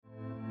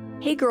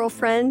Hey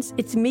girlfriends,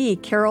 it's me,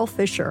 Carol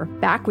Fisher,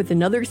 back with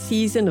another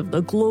season of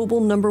the global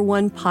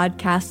 #1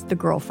 podcast, The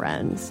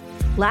Girlfriends.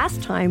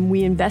 Last time,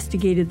 we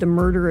investigated the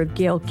murder of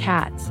Gail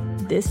Katz.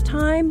 This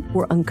time,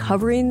 we're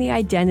uncovering the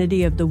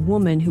identity of the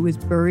woman who was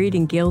buried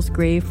in Gail's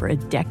grave for a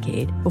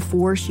decade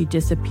before she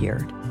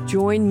disappeared.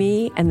 Join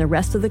me and the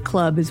rest of the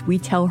club as we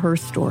tell her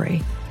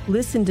story.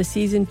 Listen to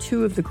Season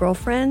 2 of The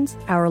Girlfriends,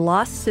 Our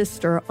Lost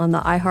Sister on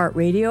the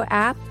iHeartRadio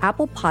app,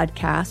 Apple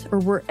Podcasts, or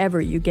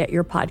wherever you get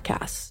your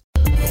podcasts.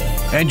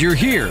 And you're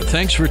here.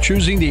 Thanks for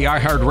choosing the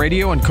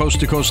iHeartRadio and Coast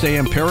to Coast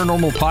AM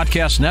Paranormal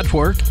Podcast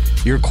Network.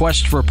 Your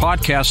quest for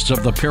podcasts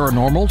of the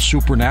paranormal,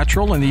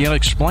 supernatural, and the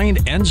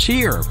unexplained ends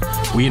here.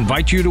 We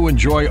invite you to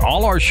enjoy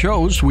all our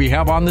shows we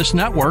have on this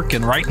network.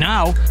 And right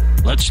now,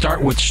 let's start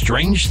with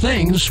Strange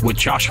Things with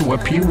Joshua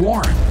P.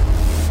 Warren.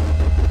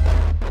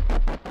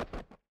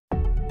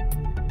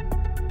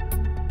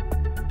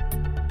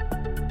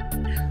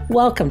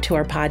 Welcome to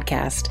our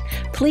podcast.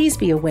 Please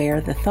be aware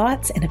the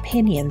thoughts and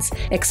opinions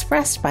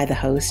expressed by the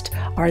host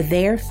are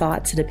their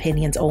thoughts and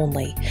opinions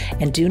only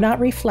and do not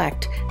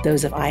reflect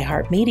those of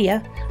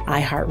iHeartMedia,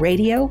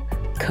 iHeartRadio,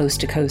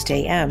 Coast to Coast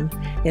AM,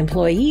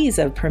 employees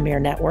of Premier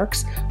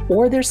Networks,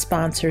 or their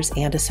sponsors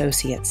and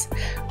associates.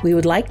 We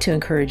would like to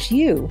encourage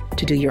you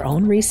to do your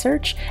own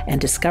research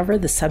and discover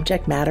the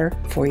subject matter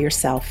for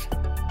yourself.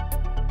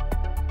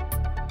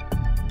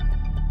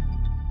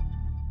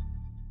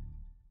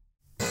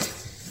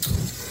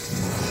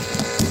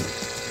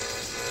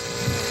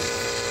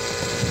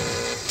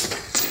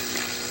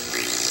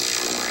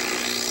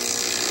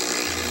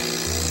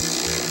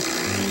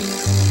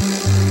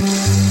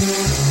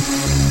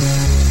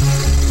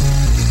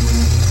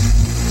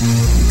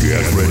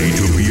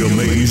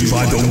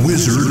 By the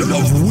Wizard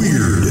of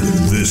Weird.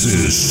 This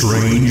is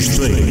Strange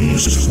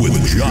Things with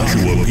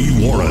Joshua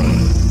P.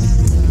 Warren.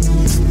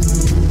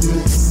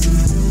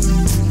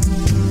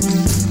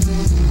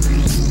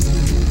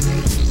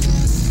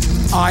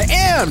 I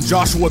am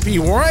Joshua P.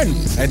 Warren,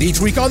 and each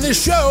week on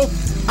this show,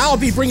 I'll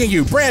be bringing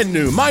you brand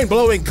new,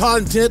 mind-blowing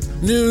content,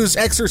 news,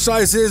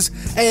 exercises,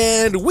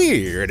 and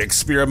weird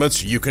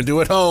experiments you can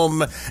do at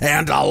home,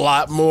 and a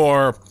lot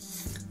more.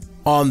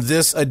 On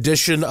this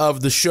edition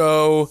of the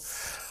show,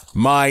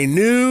 my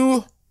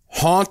new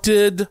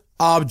haunted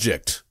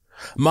object,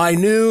 my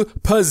new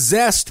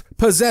possessed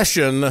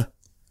possession,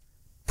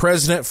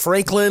 President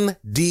Franklin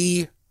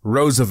D.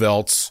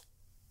 Roosevelt's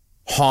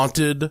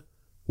haunted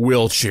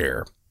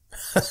wheelchair.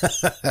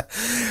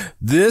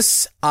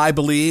 This, I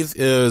believe,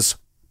 is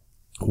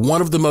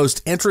one of the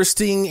most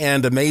interesting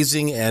and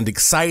amazing and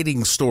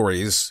exciting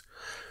stories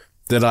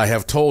that I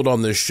have told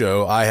on this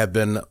show. I have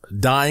been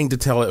dying to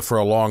tell it for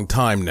a long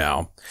time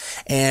now.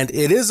 And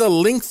it is a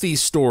lengthy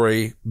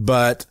story,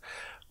 but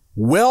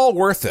well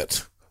worth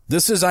it.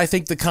 This is, I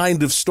think, the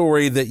kind of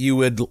story that you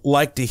would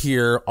like to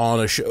hear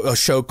on a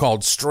show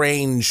called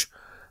Strange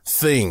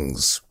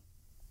Things.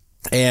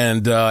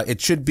 And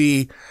it should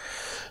be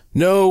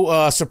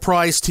no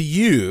surprise to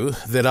you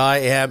that I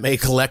am a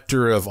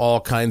collector of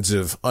all kinds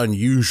of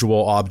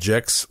unusual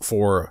objects.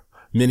 For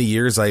many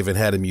years, I even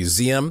had a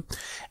museum,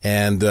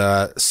 and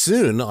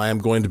soon I am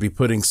going to be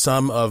putting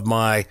some of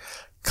my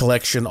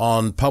collection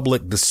on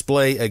public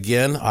display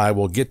again. I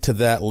will get to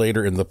that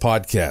later in the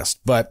podcast,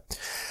 but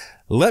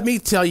let me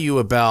tell you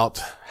about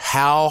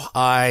how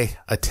I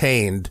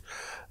attained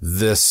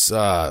this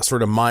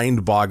sort of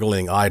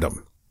mind-boggling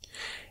item.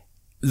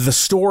 The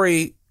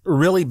story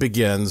really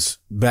begins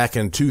back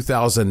in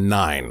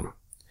 2009,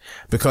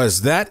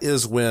 because that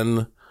is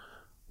when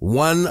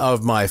one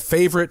of my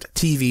favorite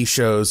TV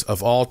shows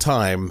of all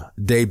time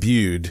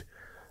debuted,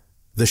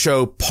 the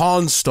show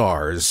Pawn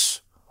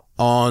Stars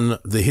on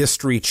the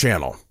History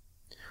Channel.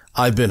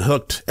 I've been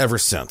hooked ever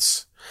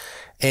since.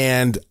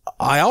 And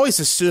I always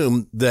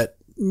assume that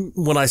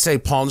when I say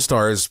Pawn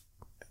Stars,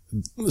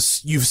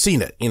 you've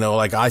seen it. You know,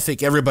 like I think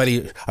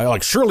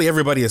surely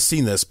everybody has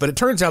seen this, but it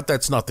turns out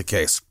that's not the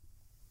case.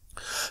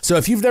 So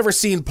if you've never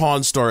seen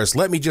Pawn Stars,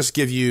 let me just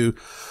give you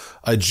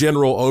a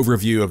general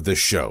overview of this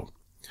show.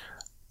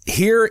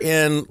 Here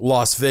in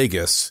Las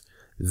Vegas,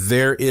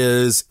 there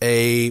is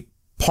a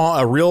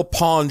real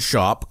pawn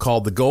shop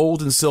called the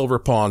Gold and Silver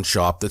Pawn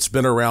Shop that's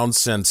been around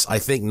since, I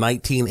think,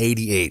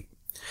 1988.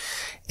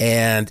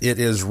 And it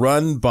is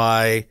run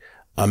by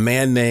a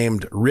man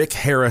named Rick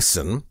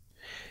Harrison,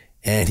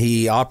 and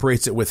he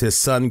operates it with his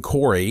son,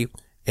 Corey,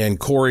 and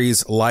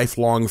Corey's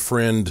lifelong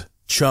friend,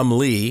 Chum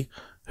Lee,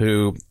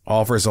 who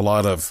offers a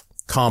lot of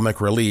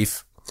comic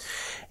relief.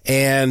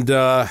 And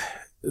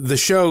the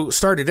show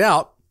started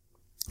out,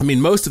 I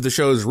mean, most of the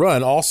show's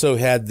run also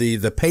had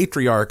the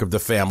patriarch of the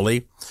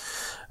family,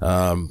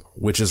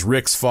 which is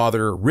Rick's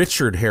father,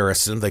 Richard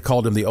Harrison. They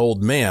called him the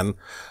old man,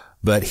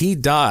 but he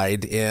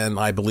died in,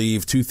 I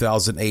believe,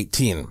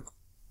 2018.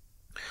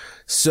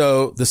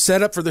 So the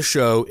setup for the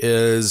show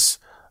is,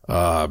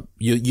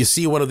 you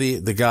see one of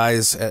the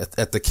guys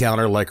at the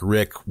counter, like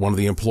Rick, one of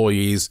the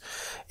employees,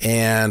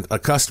 and a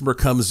customer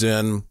comes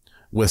in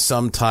with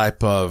some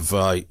type of,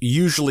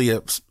 usually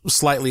a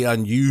slightly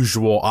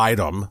unusual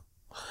item.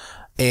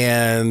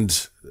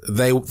 And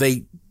they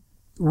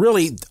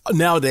really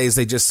nowadays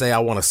they just say, I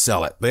want to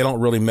sell it. They don't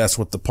really mess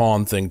with the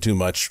pawn thing too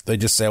much. They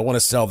just say, I want to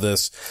sell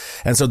this.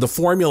 And so the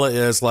formula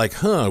is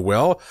like,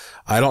 well,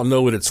 I don't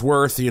know what it's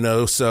worth,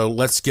 so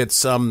let's get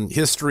some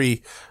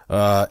history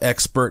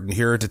expert in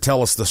here to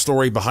tell us the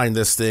story behind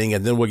this thing,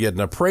 and then we'll get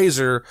an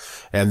appraiser,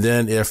 and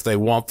then if they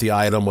want the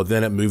item, well,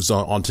 then it moves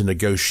on to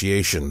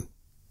negotiation.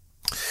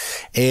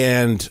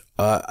 And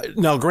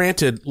now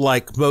granted,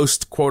 like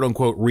most quote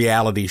unquote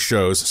reality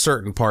shows,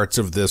 certain parts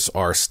of this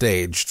are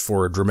staged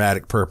for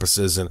dramatic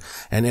purposes and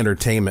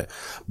entertainment.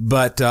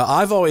 But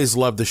I've always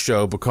loved the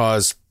show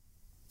because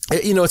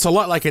it's a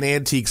lot like an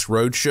Antiques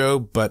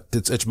Roadshow, but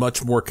it's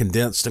much more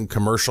condensed and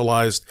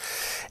commercialized.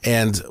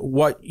 And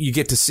what you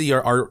get to see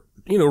are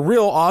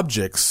real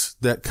objects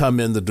that come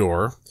in the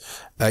door,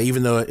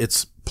 even though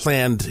it's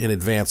planned in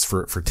advance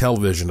for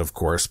television, of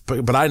course.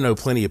 But I know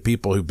plenty of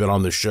people who've been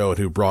on the show and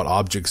who brought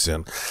objects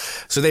in.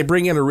 So they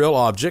bring in a real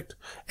object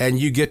and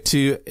you get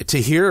to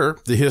hear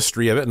the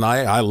history of it. And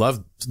I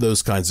love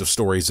those kinds of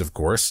stories, of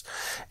course.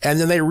 And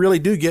then they really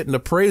do get an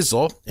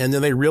appraisal, and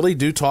then they really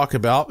do talk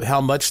about how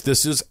much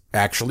this is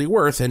actually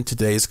worth in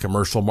today's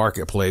commercial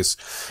marketplace.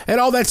 And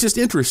all that's just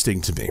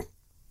interesting to me.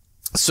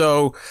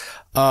 So,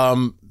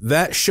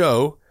 that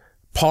show,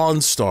 Pawn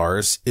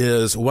Stars,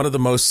 is one of the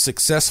most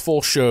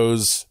successful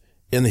shows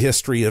in the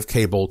history of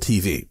cable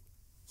TV.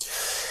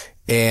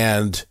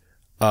 And,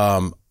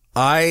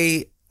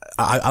 like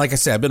I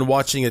said, I've been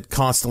watching it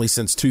constantly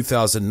since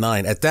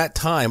 2009. At that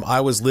time, I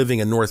was living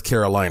in North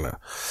Carolina.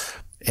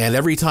 And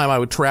every time I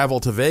would travel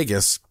to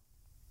Vegas,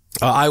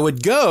 I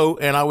would go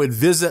and I would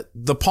visit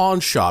the pawn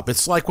shop.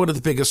 It's like one of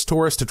the biggest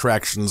tourist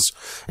attractions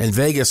in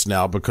Vegas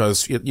now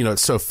because,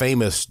 it's so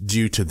famous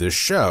due to this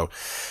show.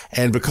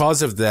 And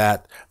because of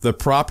that, the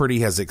property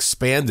has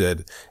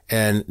expanded.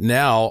 And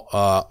now,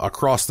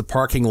 across the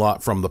parking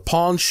lot from the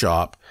pawn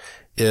shop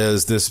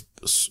is this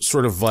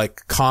sort of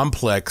like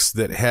complex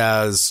that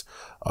has,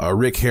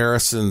 Rick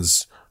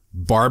Harrison's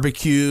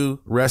barbecue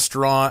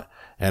restaurant.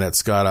 And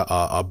it's got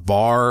a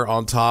bar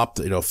on top,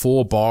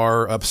 full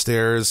bar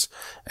upstairs.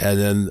 And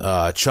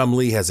then,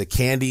 Chumley has a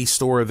candy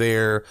store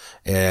there.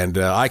 And,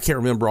 I can't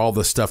remember all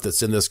the stuff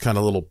that's in this kind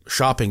of little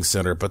shopping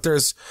center, but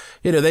there's,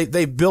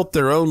 they built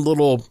their own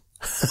little,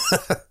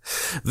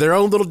 their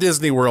own little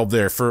Disney World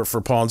there for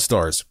Pawn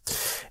Stars.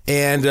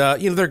 And,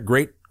 they're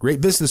great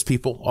business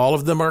people. All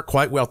of them are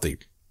quite wealthy.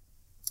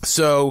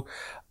 So,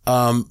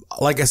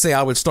 like I say,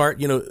 I would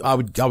start, I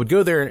would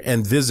go there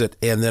and visit.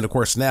 And then, of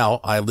course,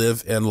 now I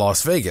live in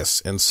Las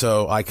Vegas. And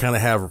so I kind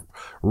of have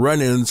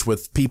run-ins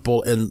with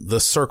people in the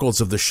circles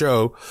of the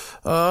show,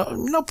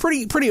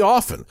 pretty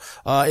often.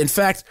 In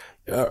fact,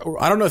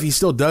 I don't know if he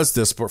still does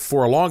this, but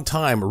for a long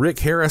time, Rick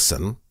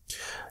Harrison,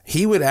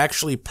 he would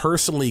actually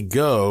personally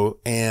go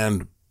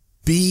and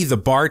be the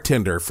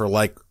bartender for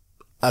like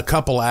a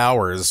couple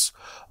hours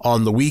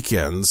on the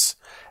weekends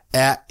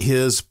at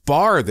his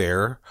bar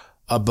there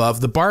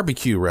above the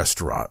barbecue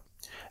restaurant.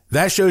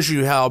 That shows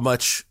you how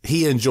much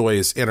he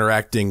enjoys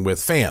interacting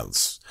with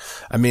fans.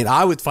 I mean,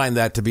 I would find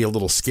that to be a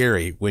little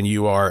scary when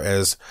you are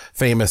as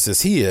famous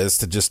as he is,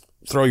 to just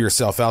throw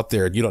yourself out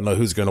there and you don't know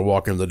who's going to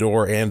walk in the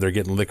door and they're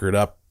getting liquored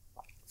up.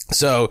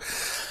 So,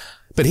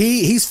 but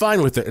he's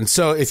fine with it. And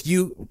so if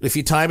you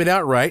time it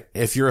out right,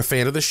 if you're a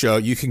fan of the show,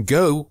 you can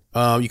go,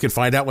 you can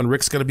find out when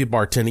Rick's going to be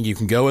bartending. You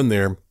can go in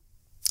there.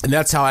 And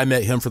that's how I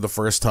met him for the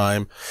first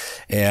time.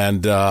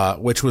 And,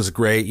 which was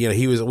great.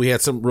 We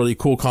had some really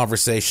cool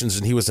conversations,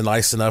 and he was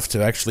nice enough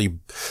to actually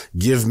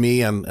give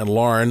me and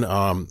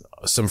Lauren,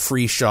 some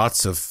free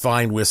shots of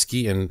fine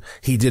whiskey. And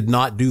he did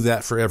not do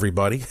that for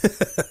everybody.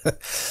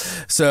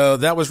 So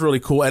that was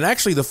really cool. And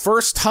actually the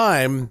first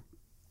time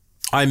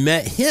I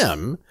met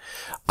him,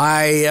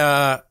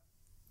 I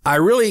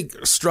really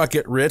struck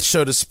it rich,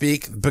 so to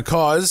speak,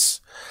 because,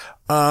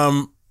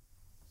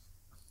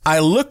 I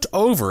looked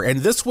over,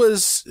 and it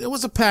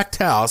was a packed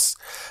house.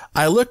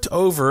 I looked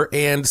over,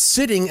 and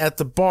sitting at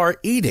the bar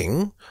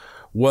eating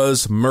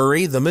was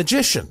Murray the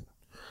magician.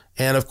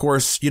 And of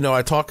course,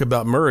 I talk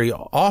about Murray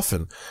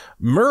often.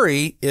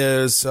 Murray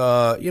is,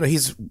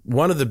 he's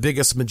one of the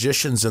biggest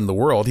magicians in the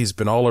world. He's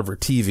been all over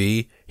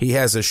TV. He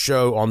has a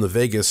show on the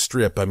Vegas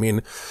Strip. I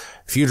mean,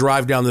 if you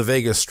drive down the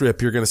Vegas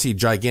Strip, you're going to see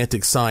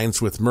gigantic signs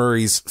with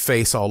Murray's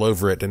face all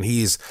over it. And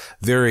he's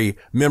very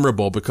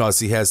memorable because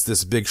he has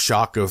this big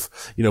shock of,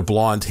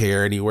 blonde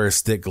hair, and he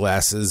wears thick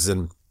glasses,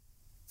 and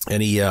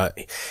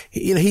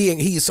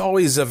he's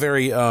always a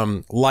very,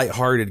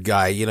 lighthearted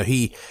guy.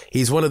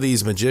 He's one of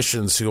these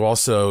magicians who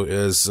also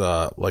is,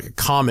 like a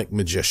comic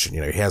magician.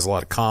 He has a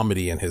lot of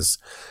comedy in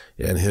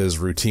his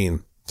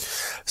routine.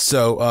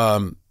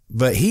 So,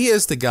 but he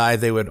is the guy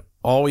they would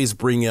always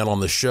bring in on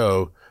the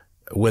show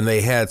when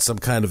they had some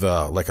kind of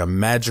a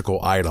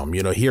magical item.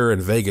 Here in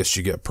Vegas,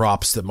 you get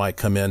props that might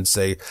come in,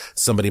 say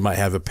somebody might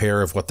have a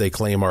pair of what they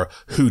claim are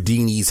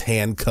Houdini's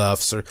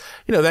handcuffs, or,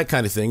 that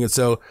kind of thing. And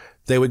so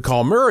they would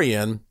call Murray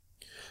in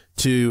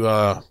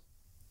to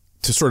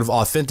sort of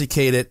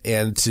authenticate it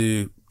and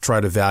to try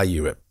to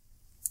value it.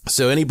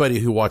 So anybody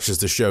who watches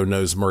the show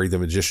knows Murray the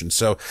Magician.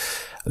 So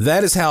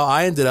that is how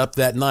I ended up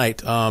that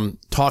night,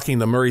 talking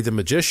to Murray the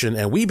Magician,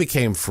 and we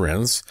became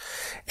friends.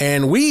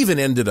 And we even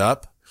ended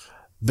up,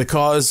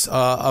 because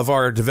of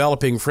our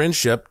developing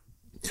friendship,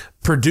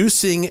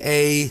 producing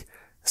a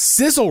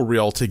sizzle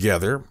reel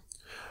together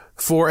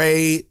for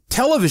a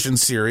television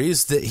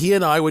series that he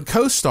and I would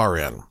co-star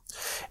in.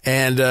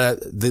 And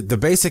the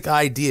basic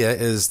idea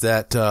is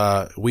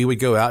that we would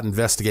go out and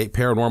investigate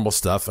paranormal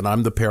stuff, and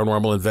I'm the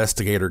paranormal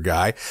investigator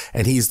guy,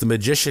 and he's the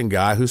magician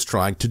guy who's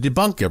trying to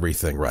debunk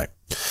everything, right?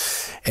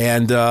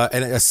 And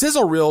a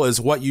sizzle reel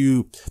is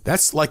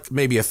that's like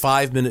maybe a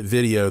 5-minute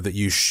video that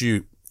you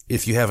shoot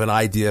if you have an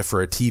idea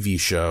for a TV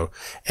show,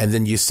 and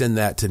then you send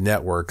that to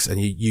networks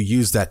and you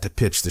use that to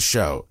pitch the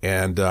show.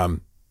 And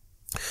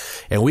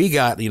we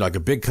got, like a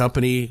big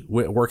company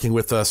working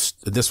with us.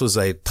 This was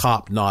a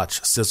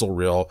top-notch sizzle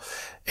reel.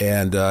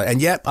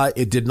 And yet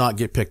it did not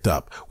get picked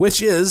up,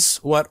 which is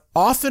what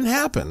often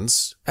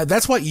happens. And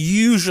that's what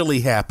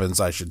usually happens,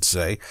 I should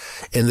say,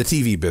 in the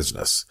TV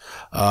business.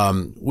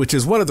 Which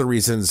is one of the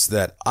reasons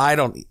that I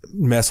don't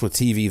mess with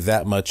TV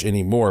that much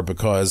anymore,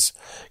 because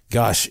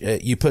gosh,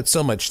 you put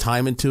so much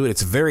time into it.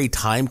 It's very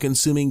time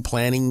consuming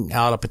planning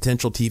out a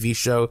potential TV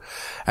show.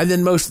 And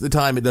then most of the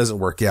time it doesn't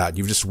work out.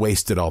 You've just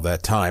wasted all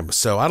that time.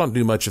 So I don't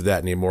do much of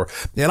that anymore.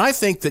 And I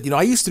think that,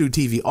 I used to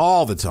do TV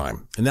all the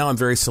time, and now I'm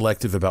very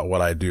selective about what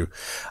I do.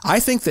 I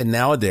think that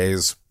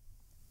nowadays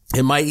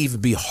it might even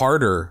be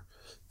harder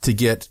to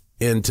get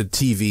into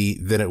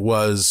TV than it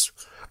was,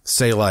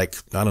 say,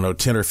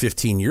 10 or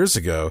 15 years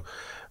ago,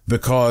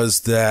 because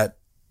that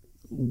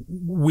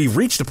we've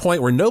reached a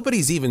point where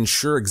nobody's even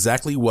sure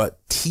exactly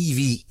what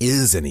TV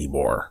is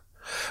anymore,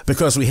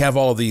 because we have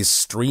all of these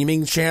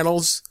streaming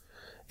channels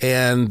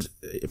and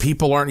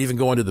people aren't even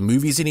going to the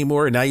movies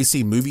anymore. And now you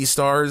see movie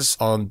stars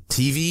on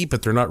TV,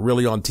 but they're not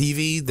really on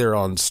TV. They're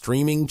on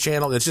streaming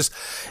channel. It's just,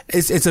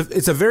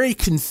 it's a very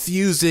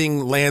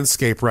confusing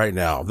landscape right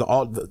now.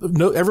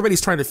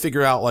 Everybody's trying to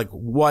figure out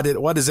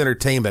what is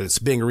entertainment. It's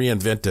being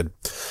reinvented.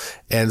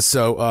 And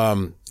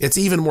so, it's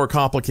even more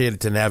complicated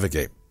to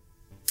navigate.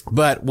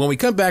 But when we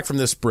come back from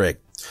this break,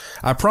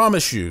 I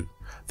promise you,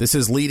 this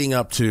is leading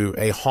up to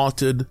a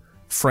haunted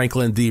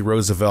Franklin D.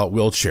 Roosevelt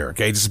wheelchair.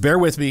 Okay, just bear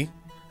with me.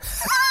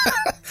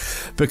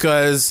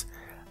 Because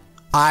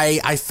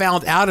I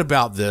found out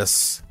about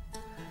this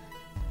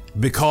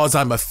because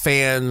I'm a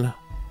fan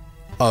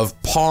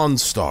of Pawn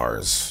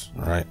Stars.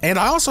 All right. And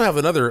I also have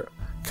another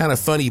kind of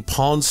funny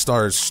Pawn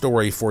Stars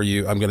story for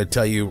you. I'm going to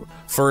tell you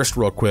first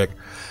real quick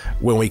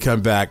when we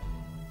come back,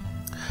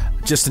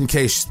 just in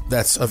case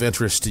that's of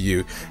interest to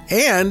you.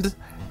 And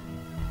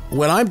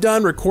when I'm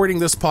done recording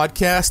this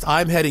podcast,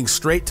 I'm heading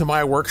straight to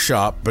my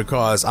workshop,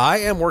 because I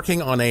am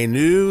working on a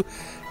new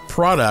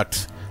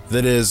product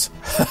that is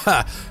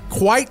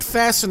quite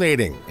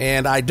fascinating.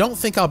 And I don't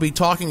think I'll be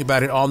talking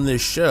about it on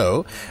this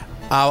show.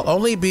 I'll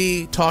only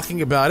be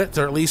talking about it,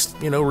 or at least,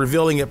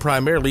 revealing it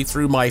primarily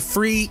through my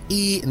free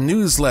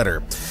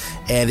e-newsletter.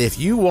 And if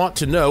you want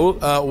to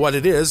know what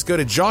it is, go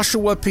to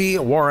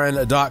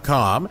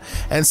joshuapwarren.com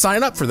and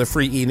sign up for the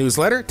free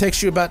e-newsletter. It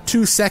takes you about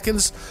 2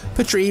 seconds.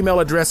 Put your email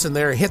address in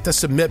there, hit the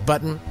submit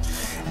button.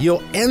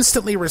 You'll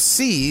instantly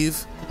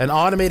receive an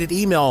automated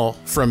email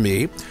from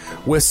me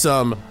with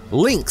some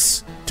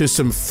links to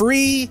some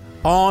free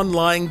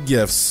online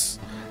gifts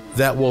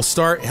that will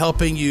start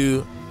helping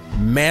you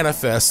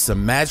manifest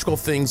some magical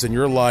things in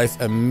your life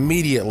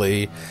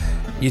immediately.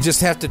 You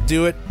just have to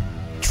do it.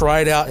 Try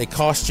it out. It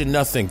costs you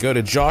nothing. Go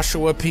to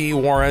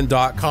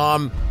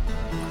joshuapwarren.com.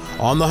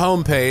 On the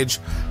homepage,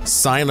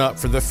 sign up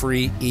for the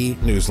free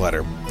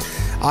e-newsletter.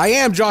 I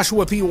am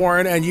Joshua P.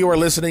 Warren, and you are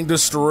listening to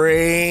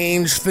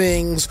Strange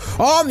Things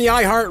on the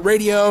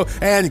iHeartRadio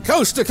and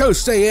Coast to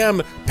Coast AM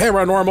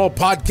Paranormal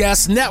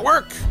Podcast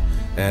Network.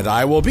 And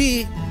I will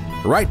be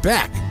right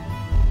back.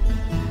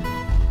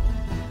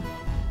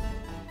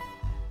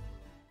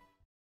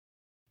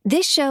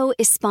 This show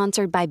is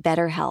sponsored by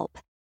BetterHelp.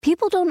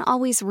 People don't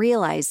always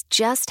realize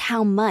just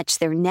how much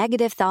their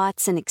negative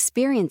thoughts and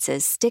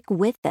experiences stick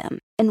with them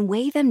and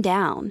weigh them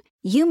down.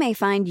 You may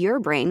find your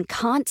brain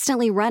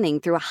constantly running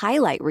through a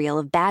highlight reel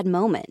of bad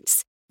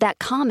moments. That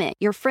comment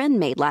your friend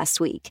made last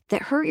week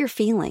that hurt your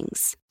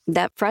feelings.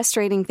 That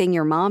frustrating thing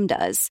your mom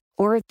does.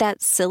 Or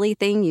that silly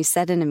thing you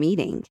said in a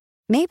meeting.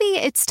 Maybe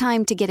it's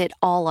time to get it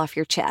all off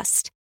your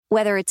chest.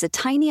 Whether it's a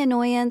tiny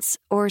annoyance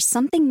or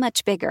something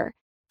much bigger,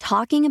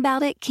 talking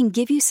about it can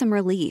give you some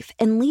relief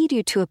and lead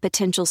you to a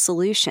potential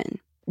solution.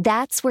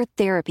 That's where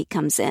therapy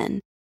comes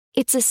in.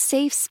 It's a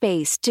safe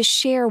space to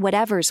share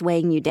whatever's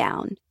weighing you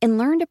down and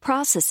learn to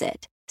process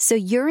it, so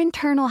your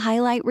internal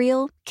highlight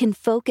reel can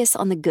focus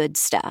on the good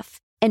stuff.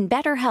 And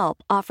BetterHelp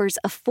offers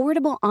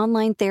affordable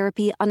online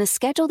therapy on a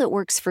schedule that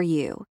works for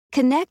you.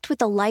 Connect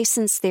with a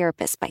licensed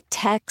therapist by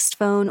text,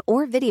 phone,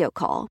 or video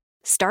call.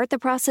 Start the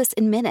process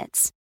in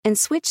minutes and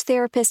switch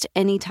therapist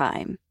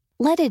anytime.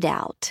 Let it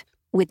out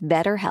with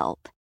BetterHelp.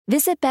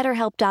 Visit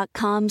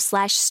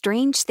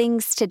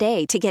BetterHelp.com/StrangeThings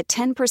today to get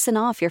 10%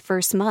 off your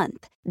first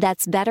month.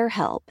 That's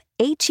BetterHelp,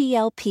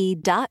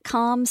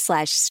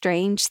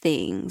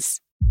 HELP.com/StrangeThings.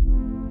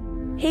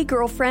 Hey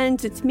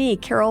girlfriends, it's me,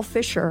 Carol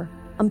Fisher.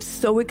 I'm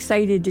so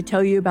excited to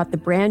tell you about the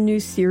brand new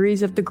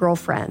series of The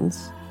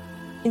Girlfriends.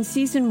 In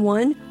season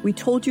 1, we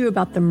told you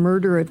about the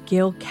murder of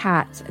Gail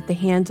Katz at the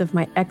hands of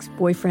my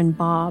ex-boyfriend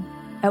Bob.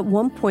 At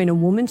one point, a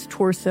woman's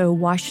torso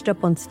washed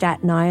up on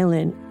Staten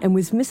Island and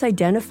was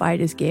misidentified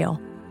as Gail.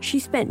 She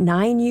spent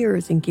 9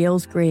 years in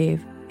Gail's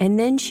grave, and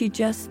then she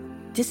just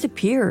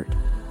disappeared.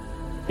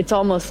 It's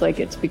almost like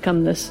it's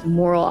become this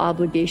moral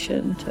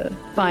obligation to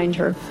find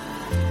her.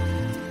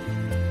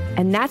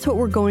 And that's what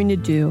we're going to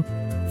do.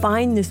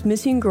 Find this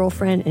missing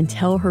girlfriend and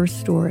tell her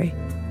story.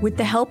 With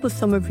the help of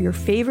some of your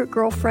favorite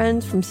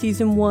girlfriends from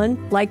season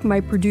 1, like my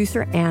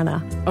producer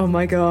Anna. Oh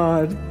my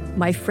God.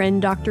 My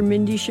friend Dr.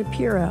 Mindy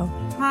Shapiro.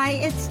 Hi,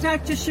 it's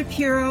Dr.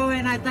 Shapiro,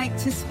 and I'd like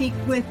to speak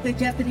with the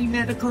Deputy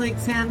Medical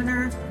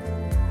Examiner.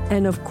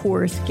 And of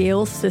course,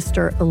 Gail's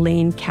sister,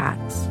 Elaine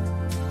Katz.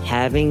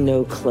 Having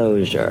no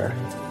closure,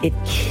 it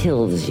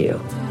kills you.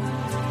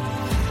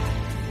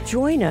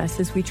 Join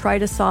us as we try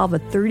to solve a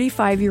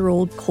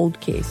 35-year-old cold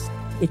case.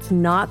 It's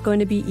not going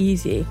to be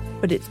easy,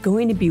 but it's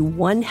going to be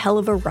one hell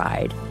of a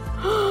ride.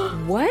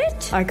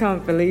 What? I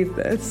can't believe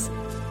this.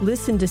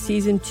 Listen to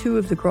season 2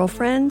 of The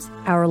Girlfriends,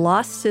 Our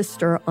Lost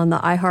Sister on the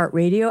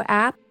iHeartRadio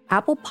app,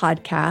 Apple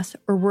Podcasts,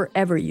 or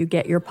wherever you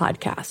get your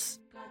podcasts.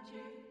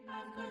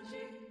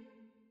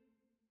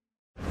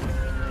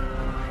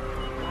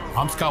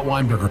 I'm Scott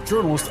Weinberger,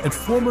 journalist and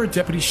former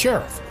deputy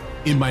sheriff.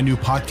 In my new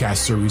podcast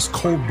series,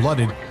 Cold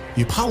Blooded,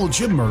 The Apollo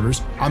Gym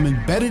Murders, I'm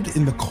embedded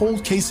in the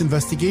cold case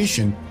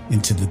investigation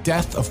into the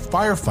death of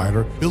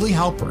firefighter Billy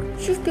Halpern.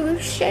 It's just a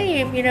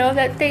shame,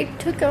 that they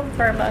took him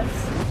from us.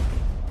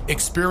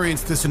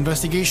 Experience this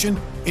investigation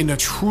in a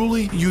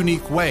truly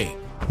unique way,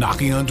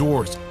 knocking on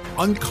doors,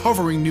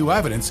 uncovering new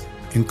evidence,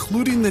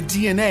 including the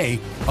DNA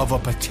of a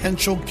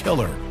potential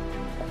killer.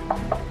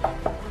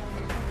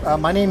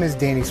 My name is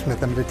Danny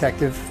Smith. I'm a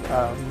detective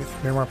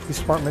with Miramar Police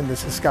Department.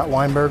 This is Scott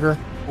Weinberger.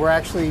 We're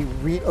actually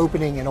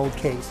reopening an old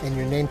case, and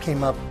your name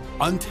came up.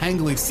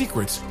 Untangling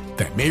secrets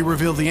that may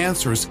reveal the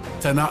answers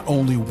to not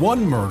only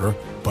one murder,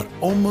 but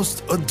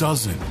almost a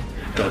dozen.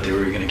 I thought they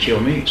were going to kill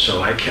me,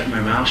 so I kept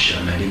my mouth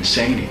shut and I didn't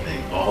say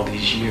anything. All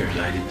these years,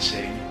 I didn't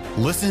say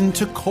anything. Listen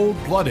to Cold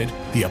Blooded,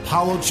 The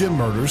Apollo Gym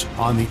Murders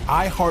on the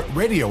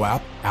iHeartRadio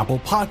app, Apple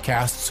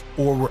Podcasts,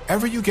 or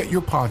wherever you get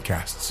your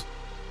podcasts.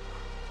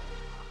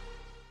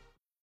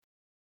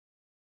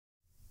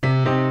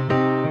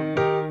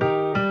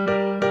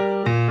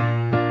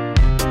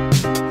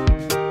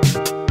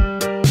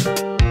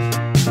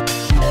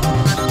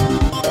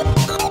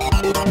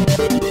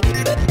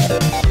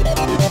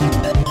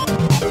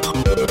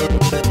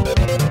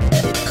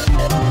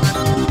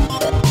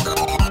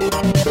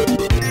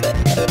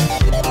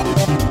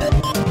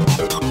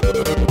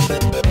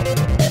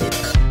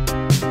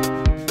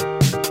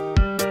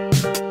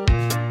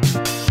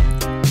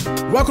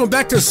 Welcome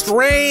back to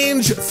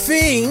Strange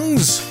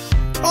Things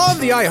on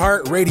the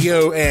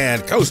iHeartRadio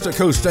and Coast to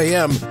Coast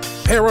AM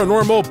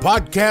Paranormal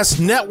Podcast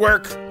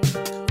Network.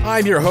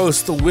 I'm your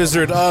host, the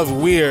Wizard of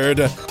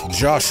Weird,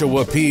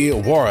 Joshua P.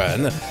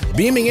 Warren,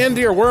 beaming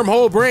into your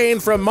wormhole brain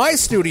from my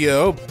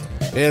studio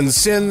in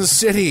Sin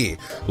City,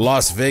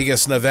 Las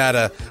Vegas,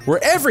 Nevada,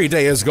 where every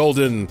day is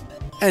golden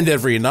and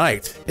every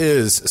night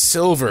is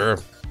silver.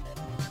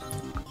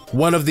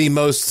 One of the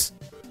most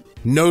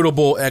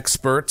notable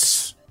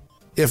experts,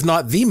 if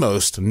not the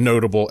most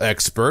notable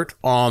expert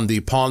on the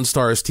Pawn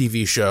Stars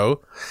TV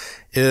show,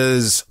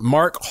 is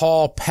Mark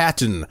Hall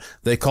Patton.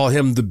 They call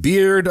him the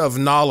Beard of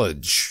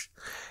Knowledge.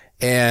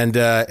 And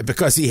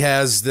because he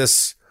has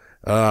this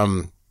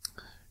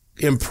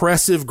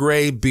impressive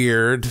gray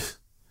beard,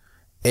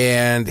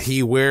 and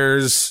he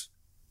wears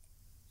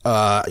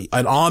an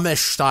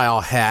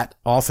Amish-style hat,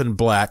 often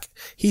black.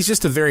 He's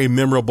just a very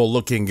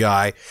memorable-looking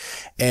guy,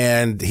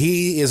 and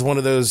he is one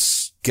of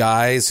those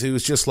guys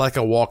who's just like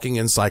a walking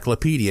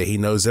encyclopedia. He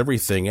knows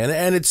everything,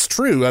 and it's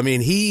true. I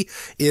mean, he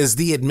is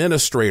the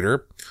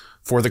administrator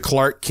for the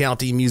Clark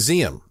County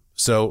Museum.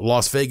 So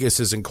Las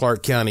Vegas is in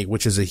Clark County,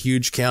 which is a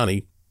huge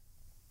county,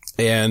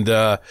 and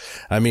I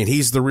mean,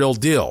 he's the real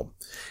deal.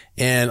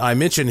 And I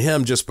mention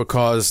him just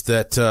because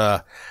that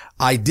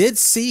I did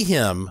see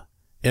him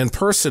in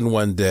person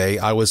one day.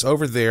 I was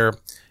over there,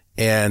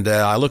 and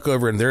I look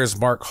over, and there's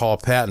Mark Hall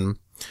Patton.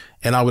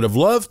 And I would have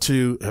loved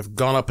to have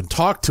gone up and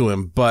talked to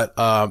him, but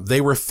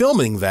they were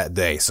filming that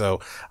day, so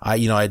I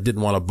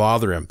didn't want to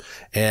bother him.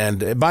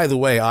 And by the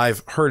way,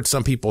 I've heard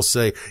some people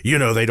say,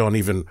 they don't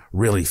even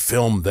really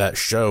film that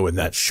show in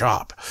that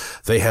shop.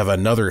 They have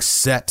another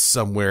set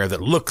somewhere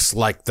that looks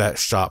like that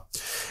shop.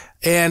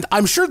 And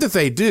I'm sure that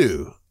they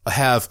do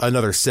have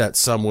another set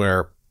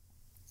somewhere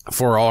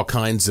for all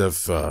kinds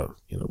of,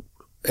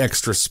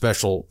 extra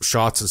special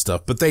shots and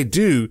stuff, but they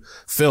do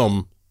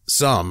film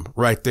some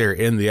right there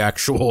in the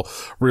actual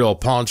real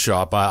pawn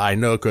shop. I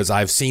know because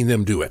I've seen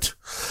them do it.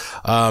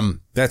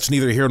 That's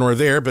neither here nor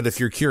there, but if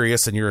you're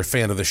curious and you're a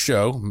fan of the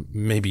show,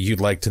 maybe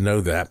you'd like to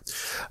know that.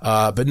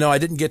 But no, I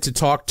didn't get to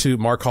talk to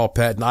Mark Hall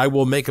Patton. I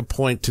will make a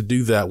point to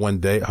do that one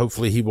day.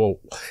 Hopefully he will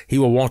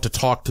want to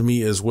talk to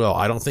me as well.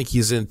 I don't think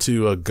he's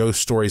into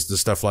ghost stories and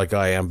stuff like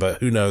I am, but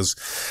who knows.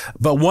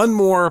 But one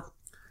more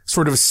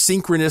sort of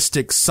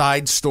synchronistic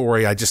side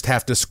story I just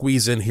have to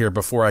squeeze in here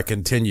before I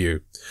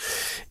continue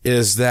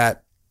is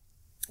that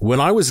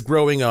when I was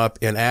growing up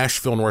in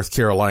Asheville, North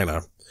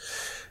Carolina,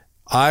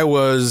 I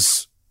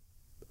was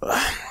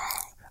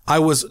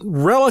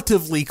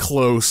relatively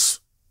close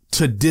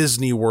to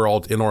Disney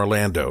World in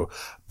Orlando.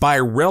 By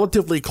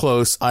relatively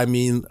close, I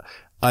mean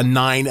a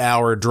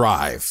 9-hour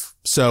drive.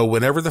 So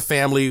whenever the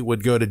family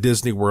would go to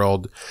Disney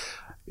World,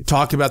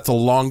 talk about the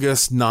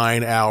longest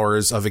 9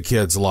 hours of a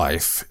kid's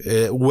life,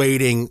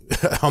 waiting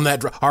on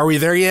that. Are we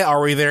there yet?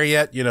 Are we there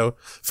yet?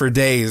 For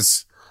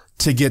days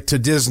to get to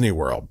Disney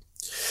World.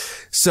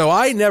 So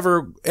I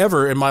never,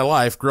 ever in my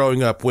life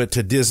growing up went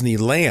to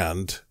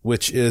Disneyland,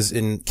 which is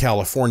in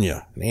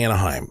California, in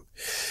Anaheim.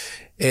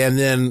 And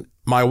then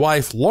my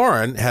wife,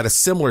 Lauren, had a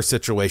similar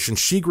situation.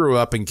 She grew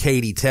up in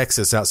Katy,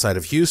 Texas, outside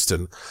of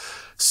Houston.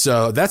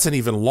 So that's an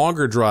even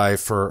longer drive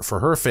for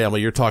her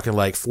family. You're talking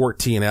like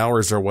 14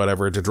 hours or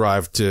whatever to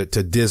drive to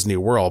Disney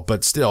World,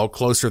 but still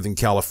closer than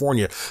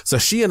California. So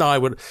she and I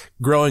would,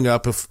 growing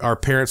up, if our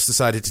parents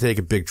decided to take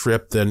a big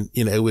trip, then,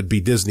 it would be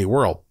Disney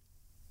World.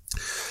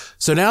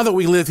 So now that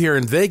we live here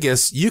in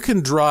Vegas, you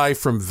can drive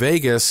from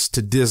Vegas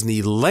to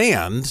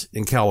Disneyland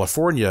in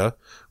California,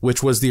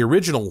 which was the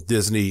original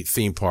Disney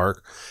theme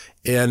park,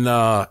 in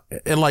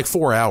like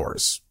 4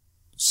 hours.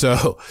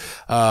 So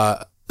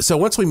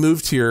once we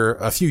moved here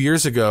a few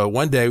years ago,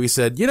 one day we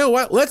said, you know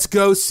what? Let's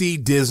go see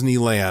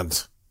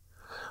Disneyland.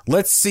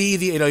 Let's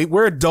see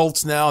we're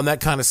adults now and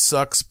that kind of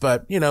sucks,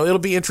 but it'll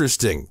be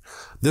interesting.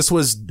 This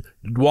was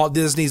Walt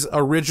Disney's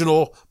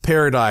original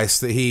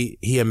paradise that he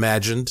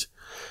imagined.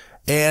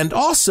 And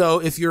also,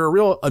 if you're a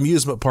real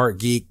amusement park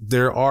geek,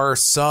 there are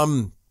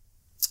some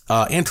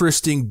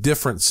interesting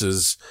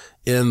differences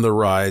in the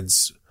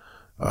rides.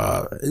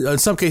 In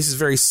some cases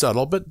very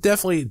subtle, but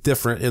definitely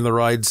different in the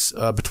rides,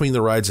 between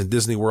the rides in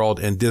Disney World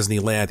and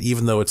Disneyland,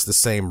 even though it's the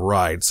same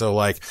ride. So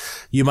like,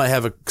 you might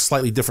have a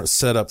slightly different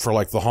setup for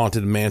like the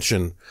Haunted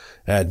Mansion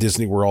at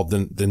Disney World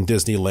than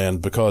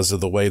Disneyland because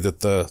of the way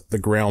that the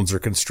grounds are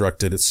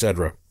constructed,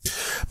 etc.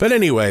 But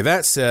anyway,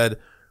 that said,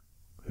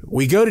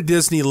 we go to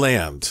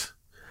Disneyland,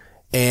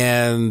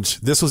 and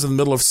this was in the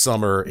middle of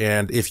summer.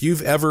 And if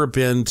you've ever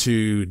been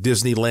to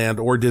Disneyland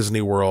or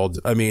Disney World,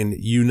 I mean,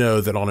 you know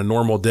that on a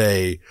normal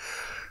day,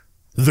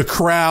 the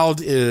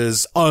crowd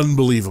is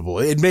unbelievable.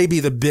 It may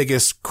be the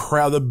biggest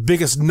crowd, the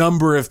biggest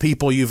number of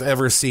people you've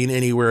ever seen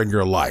anywhere in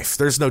your life.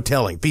 There's no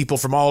telling. People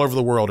from all over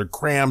the world are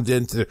crammed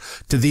into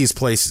these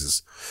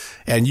places.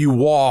 And you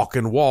walk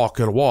and walk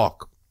and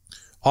walk,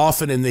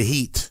 often in the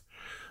heat,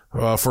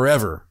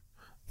 forever.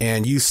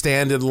 And you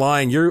stand in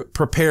line. You're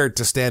prepared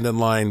to stand in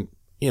line,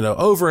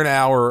 over an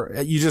hour.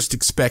 You just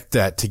expect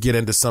that to get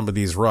into some of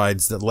these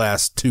rides that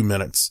last 2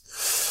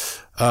 minutes.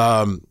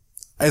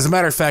 As a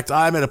matter of fact,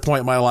 I'm at a point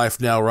in my life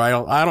now where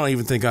I don't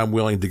even think I'm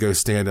willing to go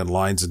stand in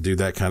lines and do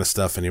that kind of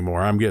stuff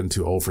anymore. I'm getting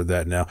too old for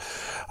that now.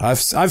 I've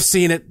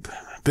seen it,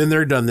 been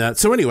there, done that.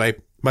 So anyway,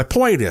 my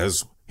point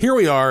is, here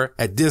we are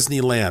at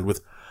Disneyland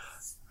with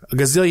a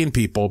gazillion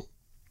people.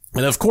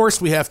 And of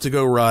course we have to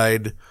go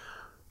ride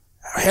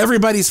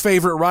everybody's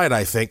favorite ride,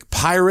 I think,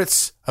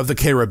 Pirates of the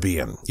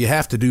Caribbean. You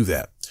have to do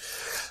that.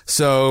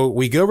 So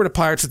we go over to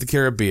Pirates of the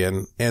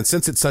Caribbean, and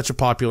since it's such a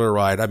popular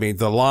ride, I mean,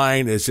 the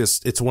line is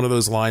it's one of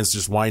those lines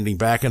just winding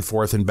back and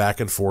forth,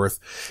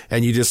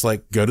 and you just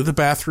like go to the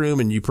bathroom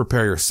and you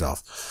prepare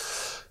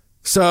yourself.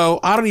 So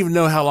I don't even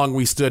know how long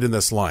we stood in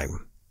this line.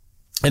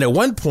 And at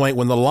one point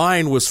when the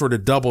line was sort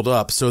of doubled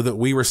up so that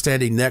we were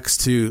standing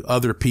next to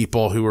other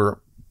people who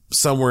were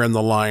somewhere in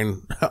the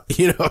line,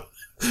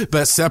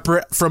 but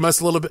separate from us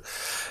a little bit,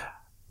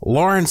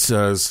 Lauren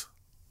says,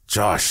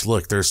 "Josh,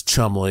 look, there's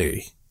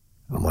Chum-Lee."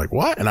 I'm like,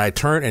 what? And I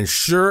turn, and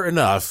sure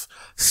enough,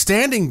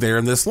 standing there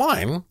in this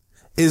line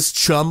is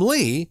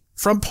Chum-Lee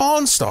from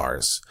Pawn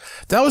Stars.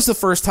 That was the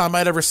first time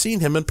I'd ever seen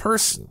him in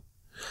person.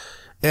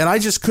 And I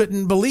just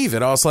couldn't believe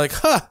it. I was like,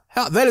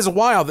 that is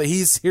wild that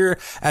he's here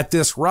at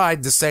this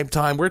ride the same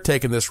time we're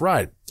taking this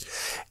ride.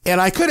 And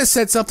I could have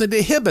said something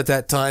to him at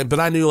that time, but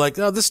I knew like,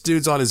 this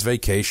dude's on his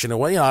vacation. And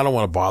well, I don't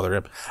want to bother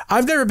him.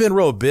 I've never been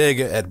real big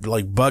at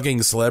like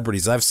bugging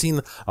celebrities. I've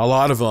seen a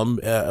lot of them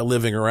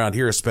living around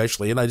here,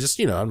 especially. And I just,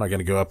 I'm not going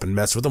to go up and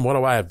mess with them. What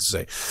do I have to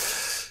say?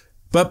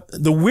 But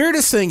the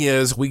weirdest thing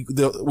is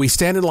we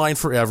stand in line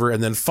forever.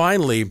 And then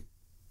finally,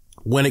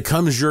 when it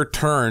comes your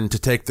turn to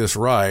take this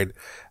ride,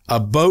 a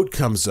boat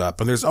comes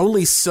up, and there's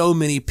only so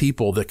many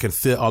people that can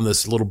fit on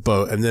this little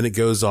boat. And then it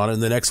goes on,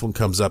 and the next one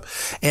comes up.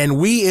 And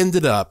we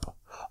ended up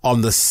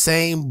on the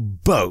same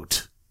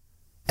boat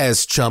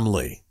as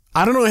Chum-Lee.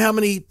 I don't know how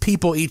many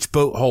people each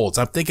boat holds.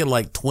 I'm thinking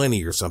like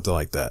 20 or something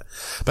like that.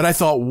 But I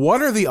thought,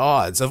 what are the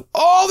odds of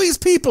all these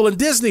people in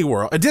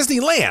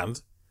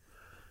Disneyland,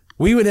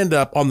 we would end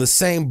up on the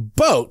same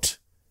boat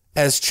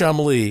as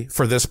Chumlee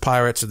for this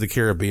Pirates of the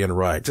Caribbean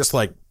ride? Just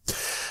like,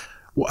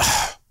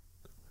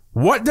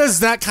 what does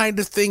that kind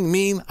of thing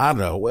mean? I don't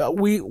know. Well,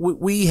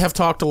 we have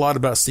talked a lot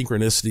about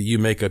synchronicity. You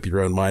make up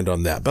your own mind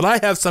on that. But I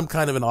have some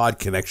kind of an odd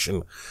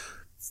connection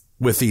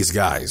with these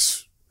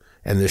guys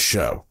and this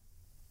show.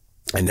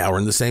 And now we're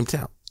in the same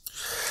town.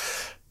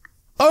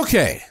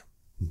 Okay.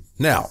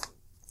 Now,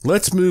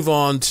 let's move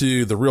on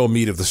to the real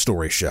meat of the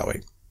story, shall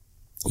we?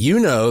 You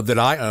know that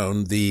I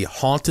own the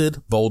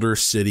Haunted Boulder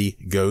City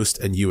Ghost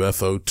and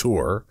UFO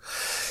Tour.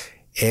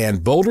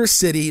 And Boulder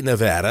City,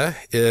 Nevada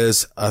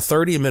is a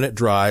 30-minute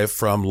drive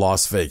from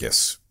Las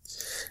Vegas.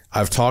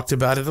 I've talked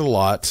about it a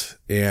lot,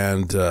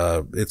 and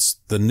it's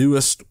the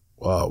newest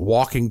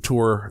walking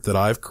tour that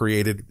I've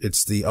created.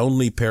 It's the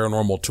only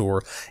paranormal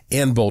tour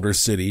in Boulder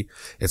City.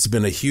 It's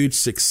been a huge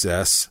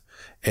success,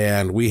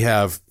 and we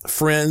have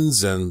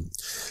friends and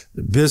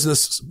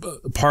business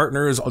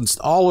partners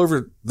all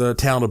over the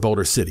town of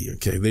Boulder City.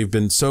 Okay. They've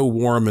been so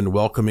warm and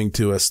welcoming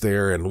to us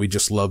there, and we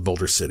just love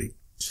Boulder City.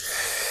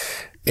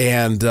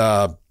 And,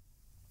 I've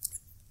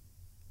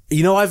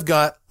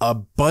got a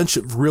bunch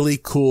of really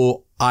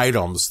cool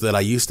items that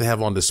I used to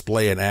have on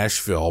display in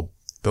Asheville.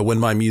 But when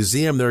my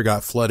museum there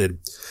got flooded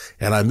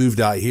and I moved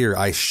out here,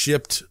 I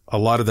shipped a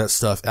lot of that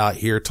stuff out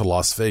here to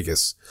Las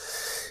Vegas.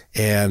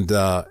 And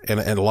a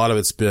lot of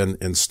it's been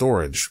in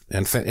storage.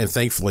 And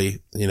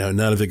thankfully, none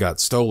of it got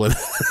stolen.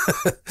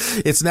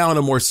 It's now in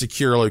a more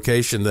secure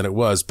location than it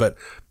was. But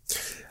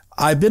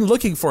I've been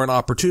looking for an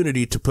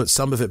opportunity to put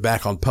some of it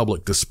back on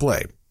public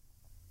display.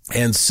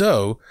 And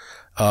so,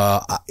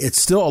 it's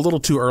still a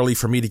little too early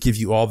for me to give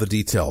you all the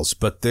details,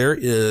 but there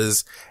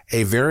is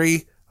a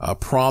very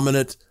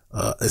prominent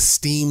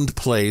esteemed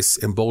place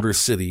in Boulder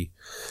City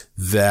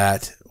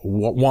that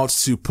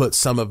wants to put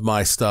some of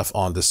my stuff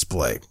on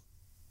display.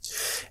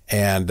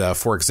 And,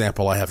 for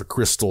example, I have a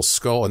crystal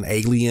skull, an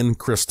alien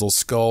crystal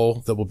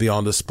skull that will be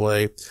on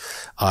display.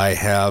 I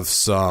have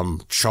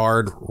some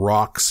charred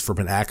rocks from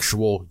an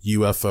actual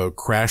UFO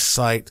crash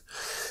site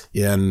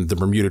in the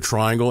Bermuda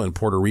Triangle in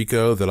Puerto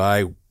Rico that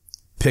I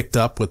picked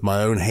up with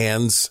my own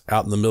hands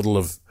out in the middle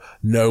of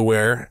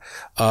nowhere.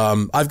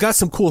 I've got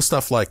some cool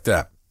stuff like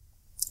that.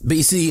 But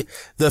you see,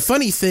 the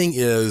funny thing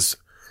is,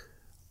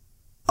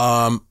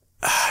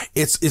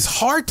 it's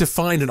hard to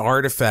find an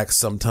artifact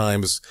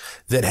sometimes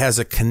that has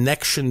a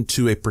connection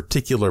to a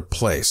particular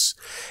place.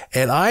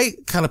 And I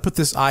kind of put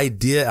this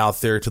idea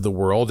out there to the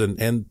world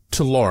and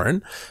to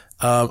Lauren.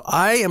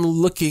 I am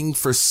looking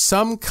for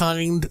some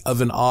kind of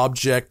an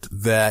object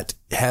that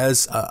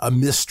has a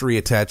mystery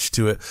attached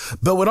to it,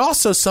 but would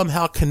also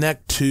somehow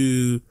connect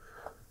to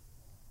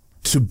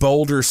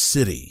Boulder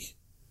City.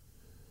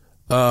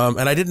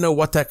 And I didn't know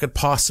what that could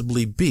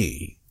possibly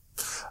be.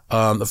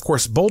 Of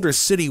course, Boulder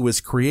City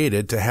was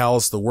created to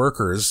house the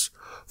workers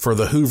for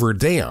the Hoover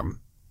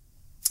Dam.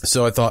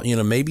 So I thought,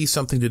 maybe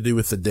something to do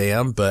with the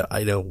dam, but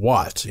I know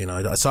what,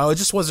 so I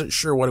just wasn't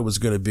sure what it was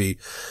going to be,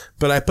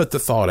 but I put the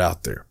thought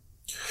out there.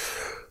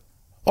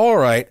 All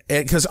right.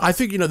 And cause I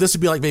think, this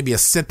would be like maybe a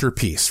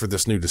centerpiece for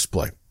this new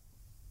display.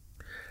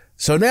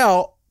 So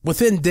now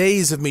within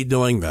days of me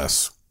doing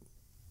this,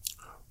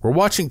 we're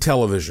watching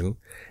television.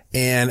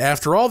 And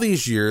after all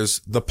these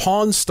years, the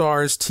Pawn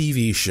Stars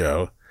TV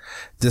show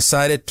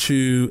decided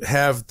to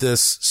have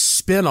this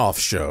spin-off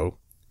show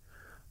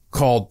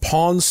called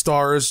Pawn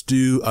Stars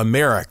Do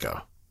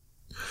America.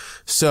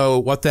 So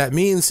what that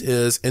means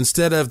is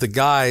instead of the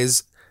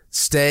guys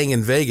staying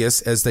in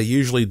Vegas as they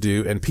usually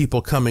do and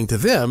people coming to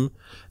them,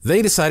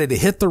 they decided to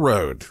hit the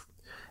road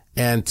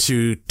and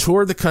to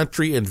tour the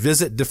country and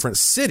visit different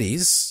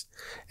cities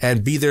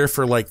and be there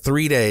for like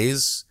 3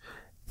 days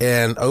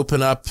and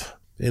open up,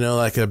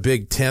 like a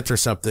big tent or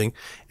something,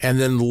 and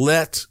then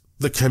let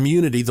the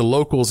community, the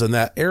locals in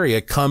that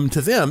area, come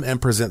to them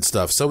and present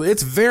stuff. So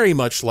it's very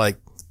much like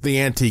the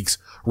Antiques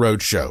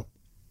Roadshow.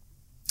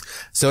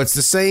 So it's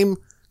the same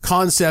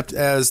concept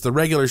as the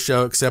regular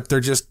show, except they're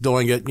just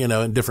doing it,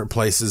 in different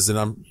places.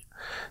 And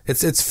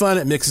it's fun.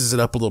 It mixes it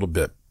up a little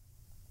bit.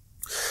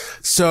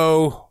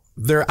 So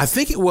I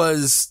think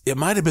it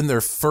might have been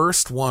their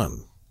first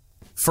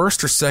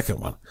or second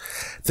one.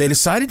 They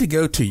decided to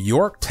go to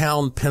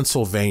Yorktown,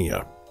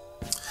 Pennsylvania.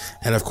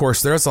 And of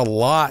course, there's a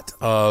lot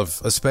of,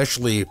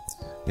 especially,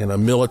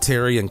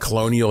 military and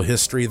colonial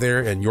history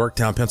there in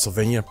Yorktown,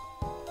 Pennsylvania.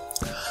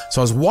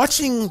 So I was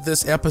watching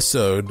this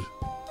episode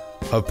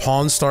of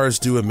Pawn Stars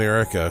Do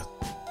America,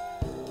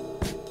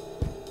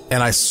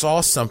 and I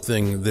saw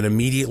something that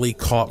immediately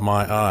caught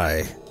my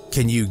eye.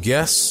 Can you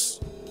guess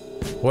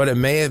what it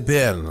may have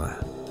been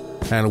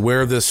and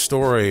where this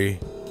story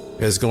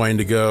is going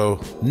to go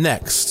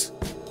next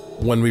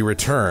when we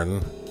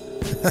return?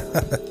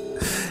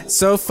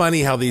 So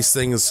funny how these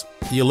things,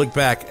 you look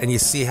back and you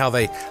see how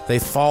they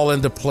fall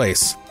into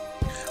place.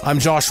 I'm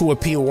Joshua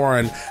P.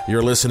 Warren.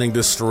 You're listening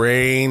to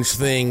Strange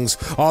Things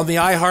on the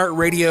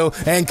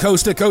iHeartRadio and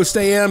Coast to Coast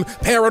AM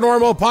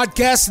Paranormal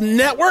Podcast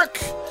Network.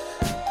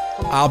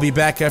 I'll be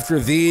back after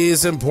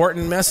these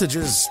important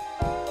messages.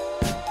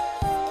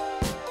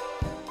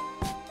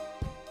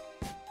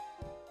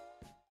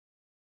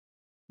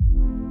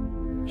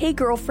 Hey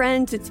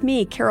girlfriends, it's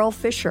me, Carol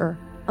Fisher.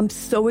 I'm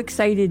so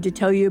excited to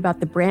tell you about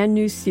the brand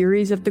new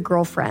series of The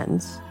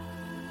Girlfriends.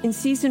 In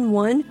season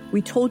 1,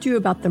 we told you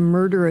about the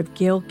murder of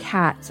Gail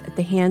Katz at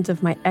the hands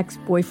of my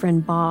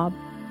ex-boyfriend Bob.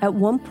 At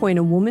one point,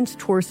 a woman's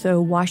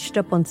torso washed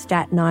up on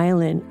Staten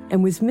Island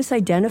and was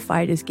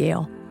misidentified as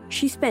Gail.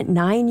 She spent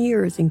 9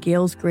 years in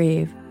Gail's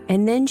grave,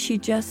 and then she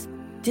just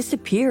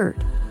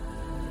disappeared.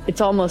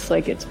 It's almost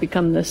like it's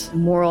become this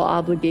moral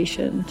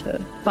obligation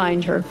to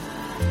find her.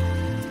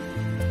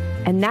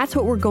 And that's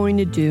what we're going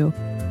to do.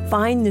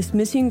 Find this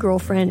missing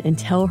girlfriend and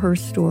tell her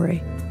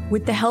story.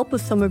 With the help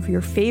of some of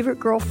your favorite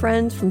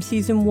girlfriends from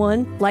season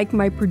 1, like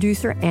my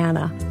producer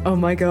Anna. Oh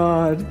my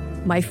God.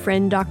 My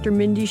friend Dr.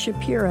 Mindy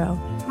Shapiro.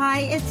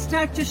 Hi, it's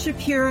Dr.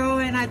 Shapiro,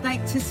 and I'd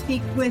like to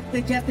speak with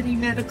the deputy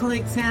medical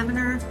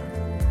examiner.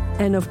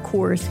 And of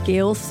course,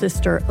 Gail's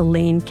sister,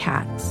 Elaine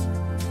Katz.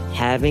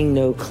 Having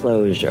no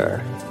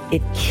closure,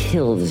 it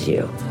kills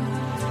you.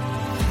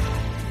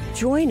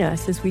 Join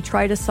us as we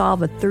try to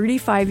solve a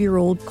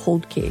 35-year-old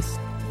cold case.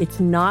 It's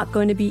not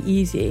going to be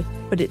easy,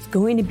 but it's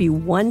going to be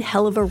one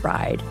hell of a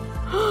ride.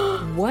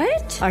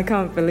 What? I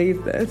can't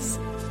believe this.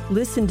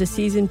 Listen to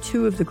season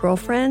 2 of The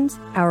Girlfriends,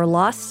 Our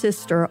Lost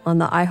Sister on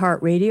the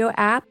iHeartRadio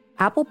app,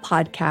 Apple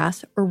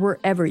Podcasts, or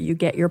wherever you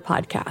get your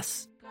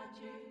podcasts.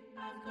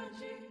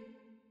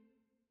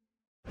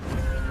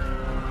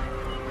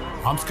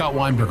 I'm Scott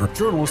Weinberger,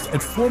 journalist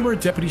and former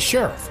deputy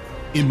sheriff.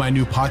 In my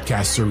new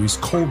podcast series,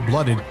 Cold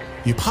Blooded,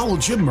 The Apollo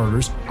Gym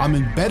Murders, I'm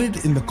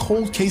embedded in the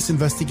cold case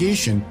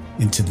investigation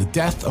into the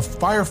death of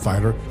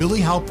firefighter Billy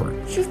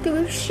Halpern. It's just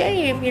a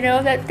shame,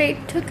 that they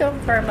took him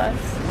from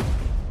us.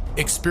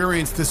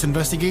 Experience this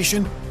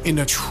investigation in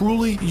a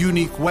truly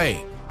unique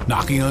way,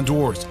 knocking on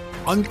doors,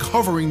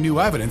 uncovering new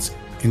evidence,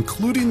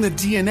 including the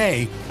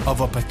DNA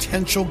of a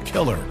potential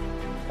killer.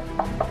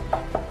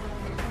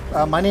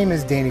 My name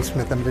is Danny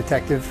Smith. I'm a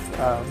detective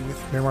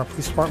with Miramar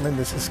Police Department.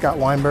 This is Scott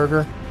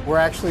Weinberger. We're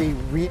actually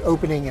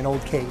reopening an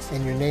old case,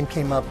 and your name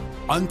came up.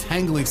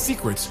 Untangling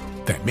secrets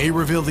that may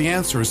reveal the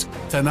answers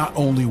to not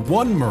only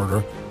one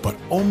murder, but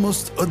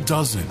almost a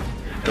dozen.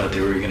 I thought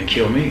they were going to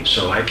kill me,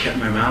 so I kept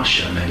my mouth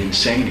shut and I didn't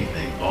say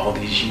anything. All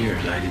these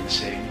years, I didn't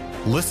say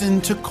anything. Listen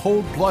to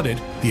Cold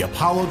Blooded, The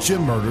Apollo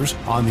Gym Murders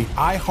on the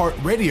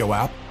iHeartRadio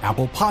app,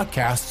 Apple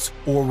Podcasts,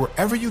 or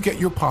wherever you get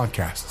your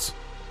podcasts.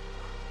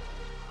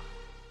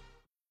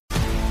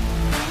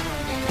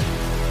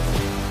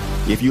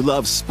 If you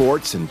love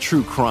sports and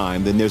true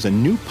crime, then there's a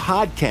new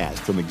podcast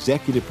from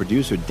executive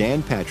producer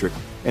Dan Patrick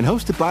and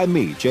hosted by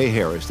me, Jay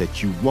Harris,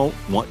 that you won't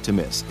want to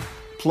miss.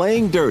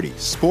 Playing Dirty: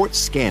 Sports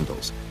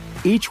Scandals.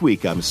 Each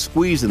week, I'm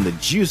squeezing the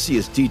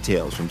juiciest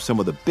details from some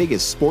of the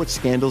biggest sports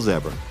scandals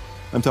ever.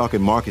 I'm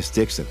talking Marcus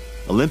Dixon,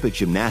 Olympic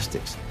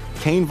gymnastics,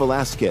 Cain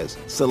Velasquez,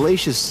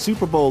 salacious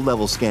Super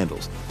Bowl-level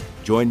scandals.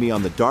 Join me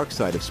on the dark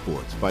side of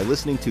sports by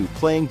listening to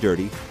Playing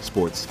Dirty: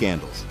 Sports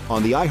Scandals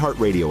on the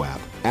iHeartRadio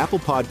app, Apple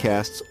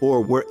Podcasts,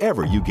 or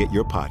wherever you get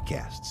your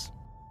podcasts.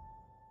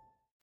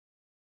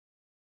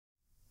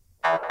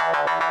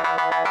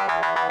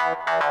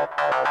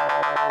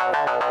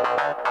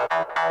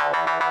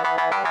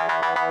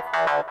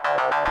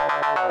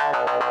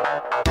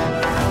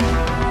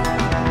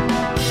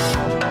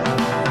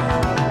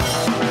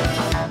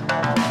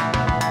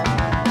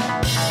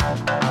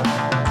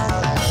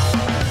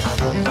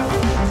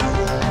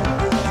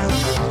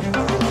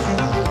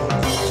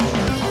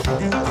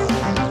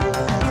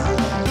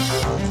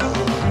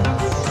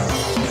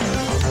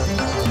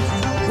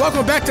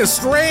 Welcome back to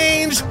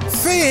Strange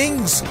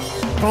Things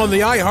on the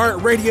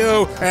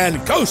iHeartRadio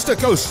and Coast to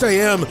Coast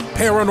AM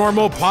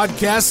Paranormal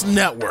Podcast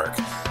Network.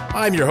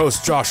 I'm your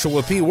host,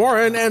 Joshua P.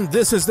 Warren, and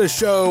this is the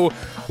show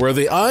where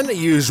the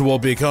unusual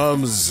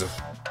becomes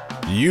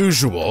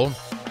usual.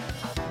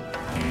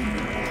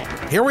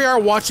 Here we are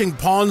watching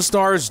Pawn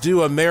Stars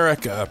Do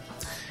America,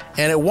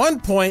 and at one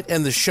point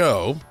in the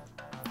show,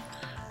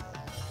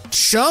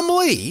 Chum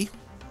Lee,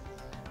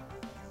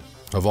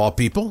 of all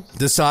people,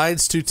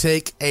 decides to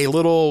take a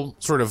little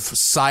sort of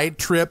side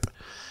trip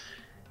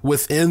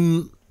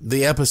within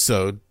the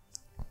episode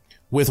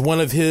with one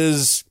of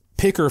his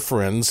picker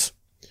friends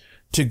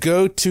to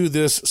go to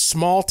this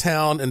small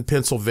town in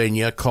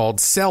Pennsylvania called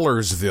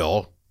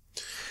Sellersville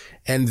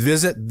and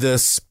visit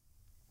this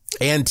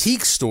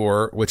antique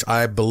store, which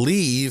I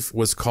believe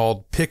was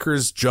called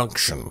Picker's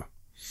Junction.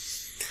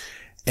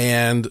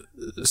 And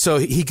so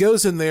he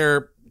goes in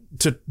there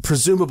to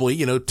presumably,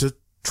 to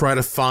try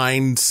to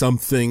find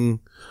something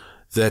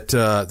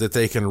that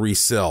they can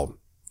resell,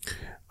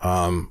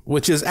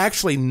 which is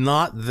actually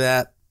not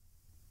that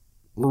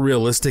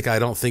realistic, I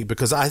don't think,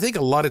 because I think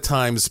a lot of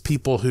times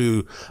people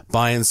who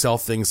buy and sell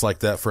things like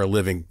that for a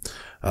living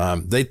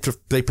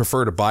They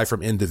prefer to buy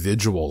from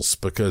individuals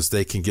because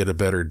they can get a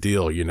better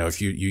deal.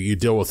 If you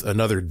deal with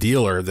another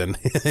dealer, then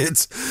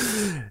it's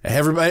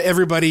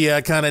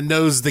everybody kind of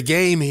knows the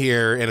game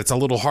here, and it's a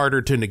little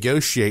harder to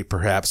negotiate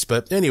perhaps.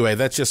 But anyway,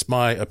 that's just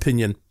my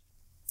opinion.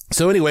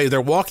 So anyway,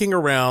 they're walking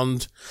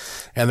around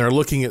and they're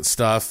looking at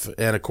stuff.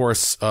 And of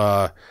course,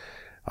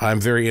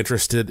 I'm very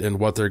interested in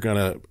what they're going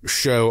to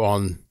show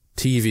on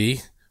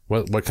TV,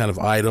 what kind of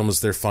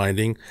items they're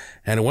finding.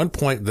 And at one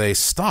point they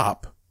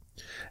stop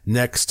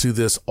next to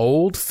this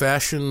old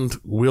fashioned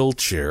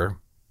wheelchair,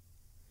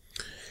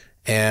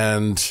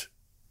 and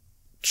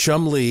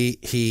Chumley,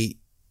 he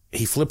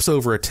flips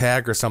over a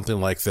tag or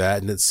something like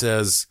that. And it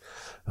says,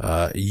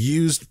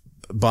 used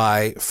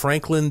by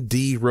Franklin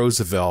D.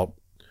 Roosevelt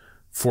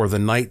for the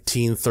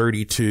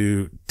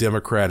 1932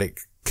 Democratic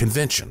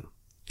Convention.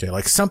 Okay,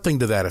 like something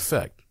to that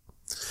effect.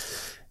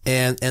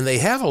 And they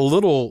have a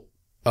little,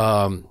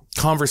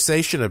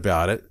 conversation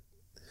about it.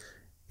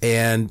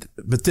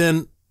 But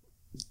then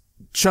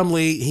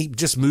Chumley, he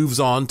just moves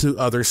on to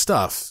other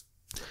stuff.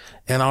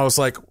 And I was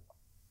like,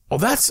 well,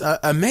 that's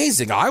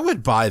amazing. I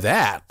would buy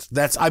that.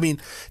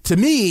 To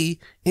me,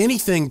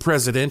 anything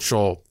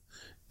presidential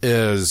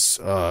is,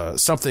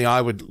 something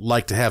I would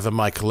like to have in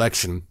my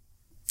collection.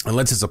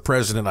 Unless it's a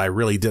president I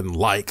really didn't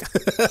like,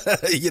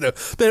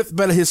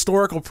 but a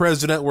historical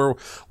president where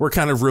we're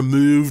kind of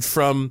removed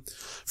from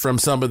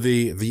some of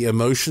the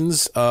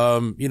emotions.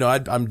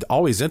 I'm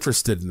always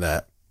interested in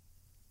that.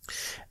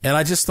 And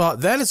I just thought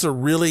that is a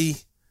really,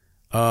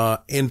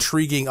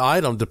 intriguing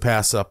item to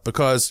pass up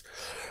because,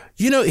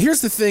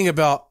 here's the thing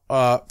about,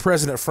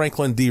 President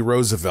Franklin D.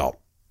 Roosevelt.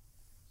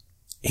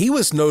 He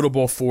was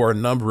notable for a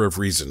number of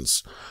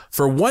reasons.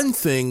 For one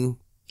thing,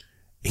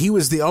 he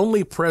was the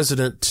only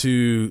president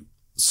to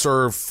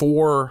serve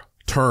 4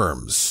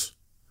 terms.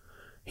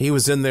 He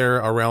was in there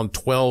around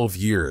 12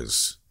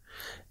 years.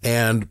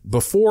 And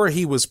before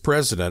he was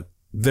president,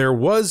 there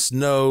was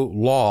no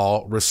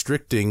law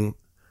restricting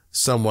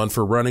someone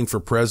for running for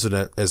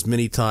president as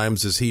many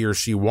times as he or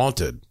she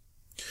wanted.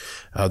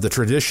 The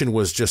tradition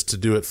was just to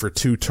do it for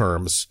 2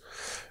 terms,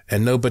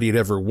 and nobody had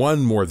ever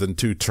won more than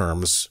 2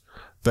 terms.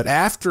 But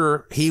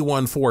after he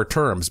won 4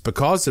 terms,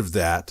 because of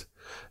that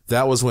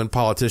was when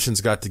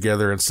politicians got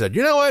together and said,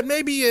 you know what,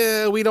 maybe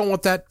we don't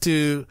want that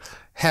to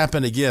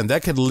happen again.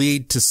 That could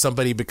lead to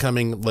somebody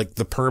becoming like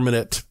the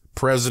permanent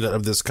president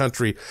of this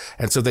country.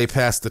 And so they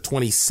passed the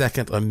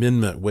 22nd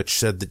Amendment, which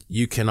said that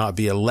you cannot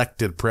be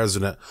elected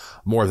president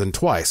more than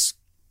twice.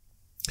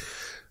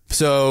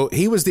 So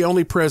he was the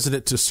only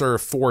president to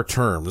serve 4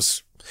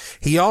 terms.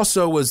 He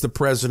also was the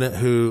president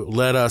who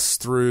led us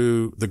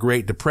through the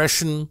Great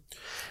Depression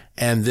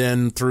and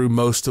then through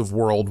most of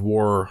World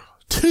War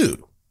II.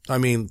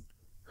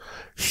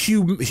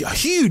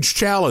 Huge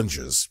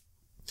challenges.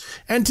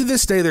 And to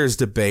this day, there's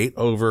debate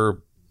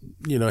over,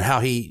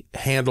 how he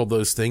handled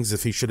those things,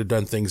 if he should have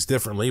done things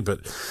differently.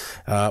 But,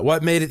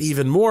 what made it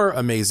even more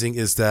amazing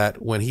is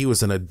that when he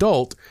was an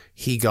adult,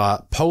 he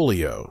got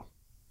polio.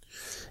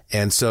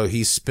 And so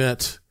he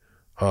spent,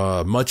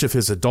 much of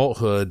his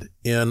adulthood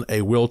in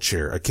a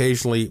wheelchair.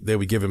 Occasionally they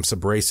would give him some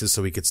braces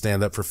so he could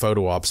stand up for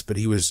photo ops, but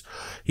he was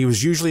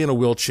usually in a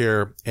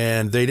wheelchair,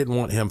 and they didn't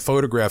want him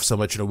photographed so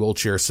much in a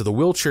wheelchair. So the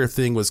wheelchair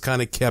thing was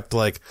kind of kept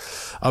like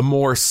a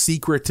more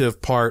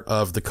secretive part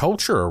of the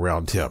culture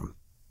around him.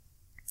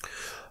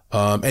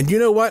 And you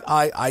know what?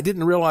 I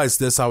didn't realize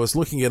this. I was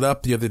looking it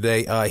up the other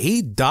day.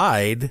 He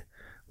died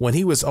when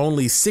he was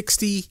only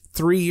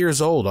 63 years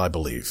old, I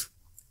believe.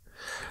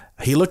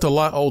 He looked a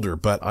lot older,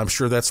 but I'm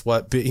sure that's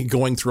what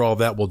going through all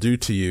that will do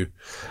to you.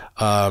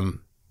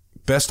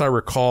 Best I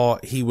recall,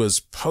 he was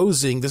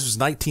posing. This was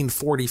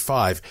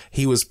 1945.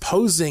 He was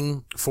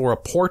posing for a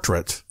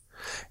portrait,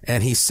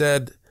 and he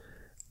said,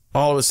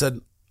 all of a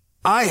sudden,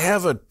 "I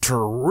have a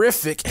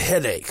terrific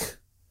headache."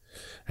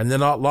 And then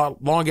not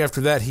long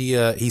after that,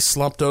 he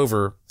slumped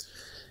over,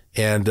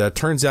 and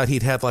turns out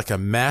he'd had like a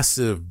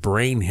massive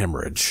brain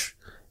hemorrhage,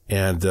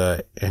 and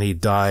he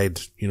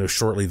died,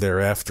 shortly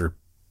thereafter.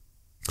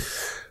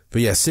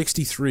 But yeah,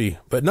 63.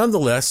 But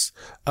nonetheless,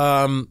 he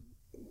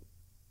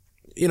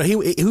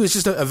was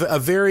just a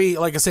very,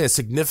 like I say, a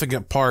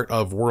significant part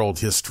of world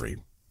history.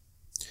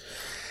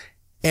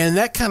 And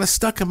that kind of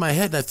stuck in my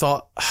head. And I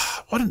thought,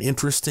 what an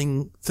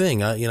interesting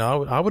thing.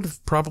 I would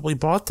have probably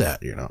bought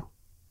that,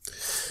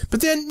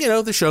 But then,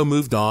 the show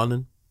moved on,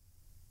 and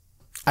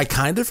I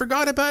kind of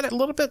forgot about it a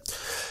little bit.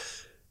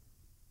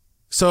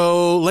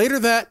 So later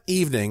that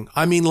evening,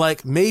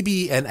 like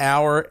maybe an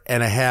hour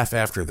and a half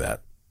after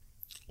that,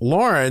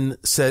 Lauren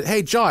said,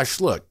 "Hey, Josh,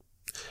 look,"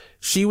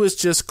 she was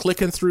just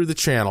clicking through the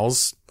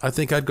channels. I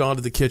think I'd gone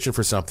to the kitchen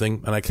for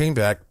something, and I came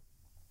back,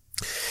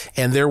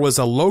 and there was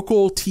a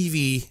local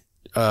TV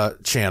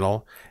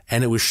channel,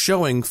 and it was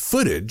showing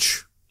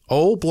footage,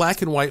 old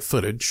black and white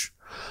footage,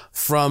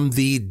 from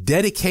the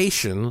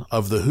dedication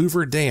of the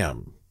Hoover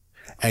Dam.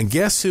 And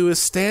guess who is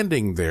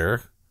standing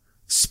there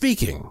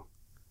speaking?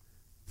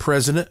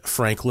 President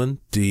Franklin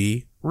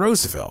D.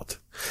 Roosevelt.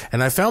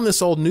 And I found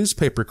this old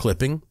newspaper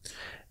clipping,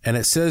 and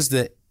it says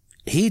that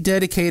he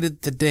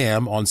dedicated the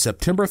dam on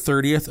September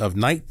 30th of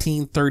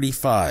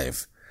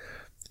 1935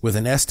 with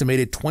an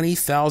estimated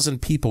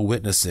 20,000 people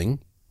witnessing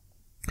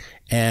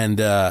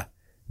and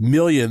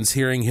millions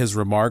hearing his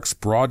remarks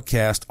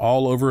broadcast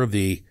all over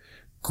the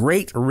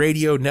great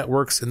radio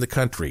networks in the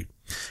country.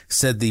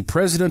 Said the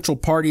presidential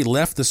party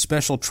left the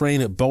special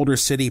train at Boulder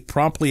City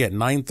promptly at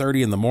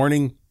 9:30 in the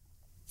morning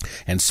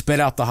and sped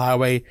out the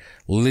highway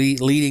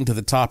leading to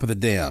the top of the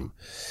dam.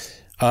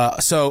 And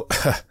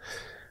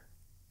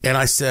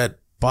I said,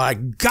 by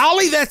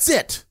golly, that's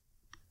it.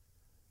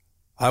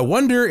 I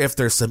wonder if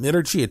there's some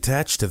energy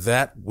attached to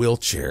that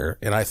wheelchair.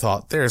 And I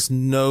thought, there's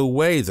no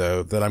way,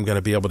 though, that I'm going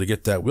to be able to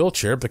get that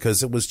wheelchair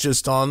because it was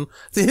just on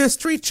the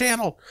History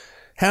Channel.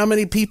 How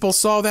many people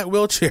saw that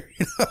wheelchair?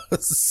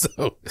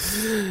 So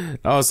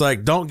I was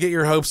like, don't get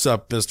your hopes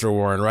up, Mr.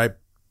 Warren, right?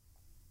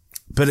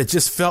 But it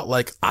just felt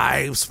like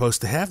I was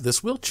supposed to have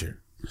this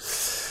wheelchair.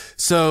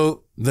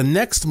 So the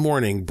next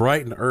morning,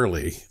 bright and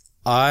early,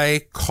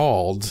 I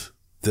called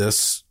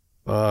this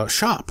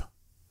shop.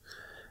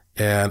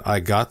 And I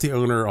got the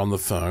owner on the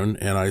phone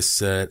and I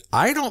said,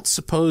 I don't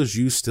suppose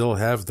you still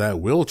have that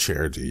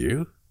wheelchair, do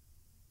you?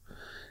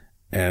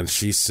 And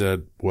she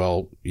said,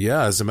 well,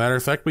 yeah, as a matter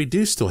of fact, we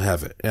do still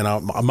have it.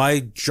 And my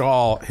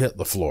jaw hit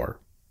the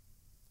floor.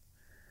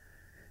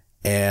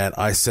 And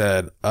I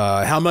said,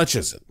 how much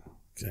is it?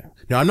 Okay.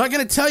 Now, I'm not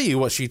going to tell you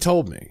what she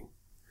told me,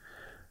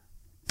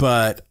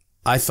 but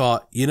I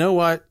thought, you know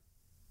what?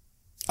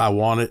 I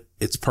want it.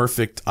 It's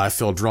perfect. I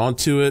feel drawn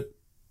to it.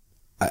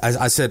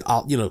 I said,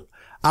 I'll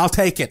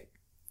take it.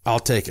 I'll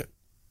take it.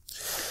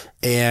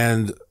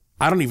 And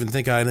I don't even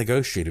think I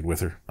negotiated with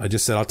her. I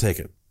just said, I'll take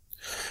it.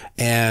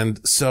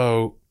 And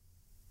so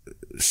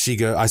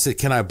I said,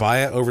 can I buy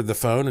it over the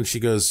phone? And she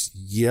goes,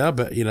 yeah,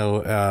 but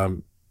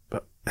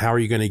how are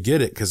you going to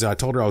get it? Cause I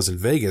told her I was in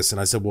Vegas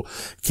and I said, well,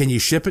 can you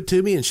ship it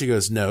to me? And she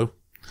goes, no.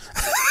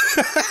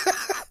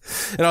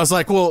 And I was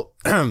like, well,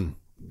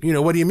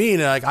 what do you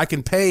mean? I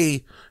can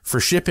pay for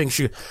shipping.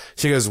 She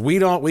goes,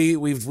 we've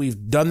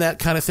done that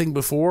kind of thing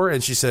before.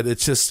 And she said,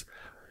 it's just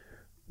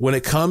when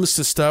it comes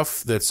to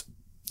stuff that's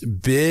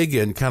big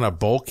and kind of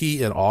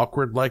bulky and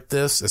awkward like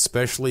this,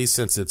 especially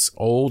since it's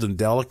old and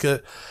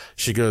delicate,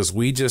 she goes,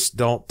 we just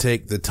don't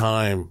take the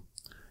time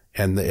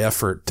and the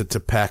effort to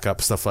pack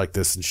up stuff like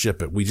this and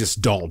ship it. We just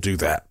don't do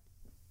that.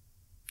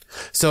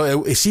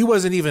 So she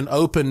wasn't even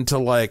open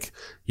to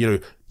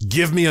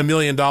give me $1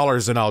 million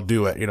and I'll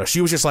do it.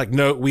 She was just like,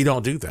 no, we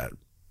don't do that.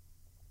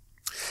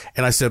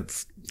 And I said,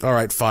 all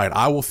right, fine.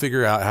 I will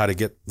figure out how to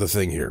get the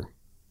thing here.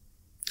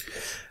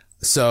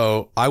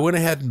 So I went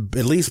ahead and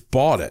at least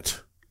bought it,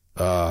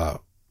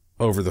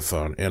 over the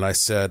phone. And I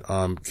said,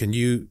 can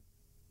you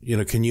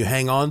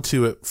hang on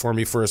to it for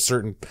me for a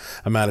certain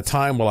amount of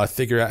time while I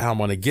figure out how I'm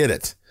going to get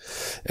it?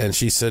 And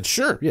she said,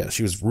 sure. Yeah.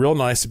 She was real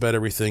nice about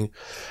everything.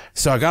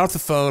 So I got off the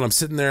phone. I'm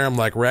sitting there. I'm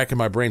like racking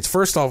my brains.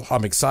 First off,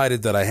 I'm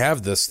excited that I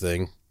have this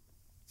thing.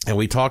 And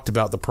we talked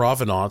about the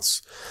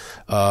provenance.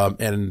 As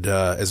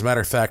a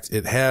matter of fact,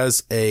 it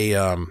has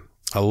a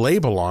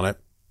label on it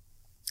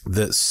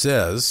that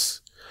says,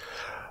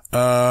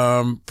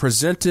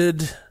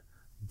 presented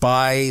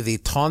by the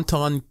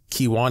Tauntaun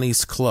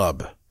Kiwanis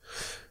Club.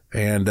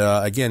 And,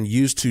 again,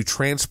 used to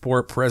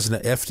transport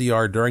President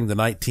FDR during the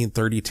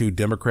 1932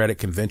 Democratic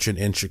Convention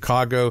in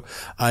Chicago.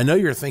 I know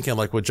you're thinking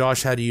like, well,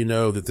 Josh, how do you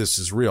know that this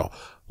is real?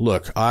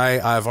 Look,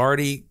 I've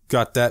already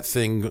got that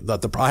thing.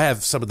 I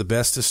have some of the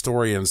best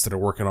historians that are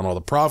working on all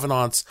the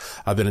provenance.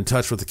 I've been in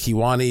touch with the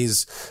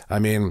Kiwanis. I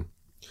mean,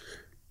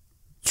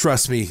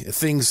 trust me,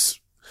 things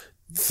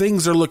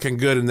are looking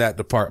good in that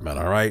department.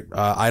 All right.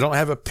 I don't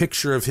have a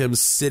picture of him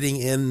sitting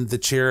in the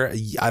chair.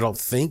 I don't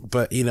think,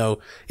 but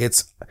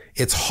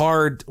it's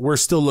hard. We're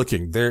still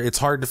looking there. It's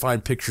hard to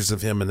find pictures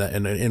of him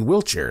in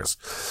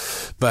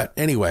wheelchairs. But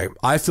anyway,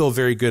 I feel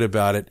very good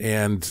about it.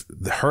 And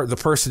the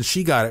person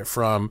she got it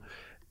from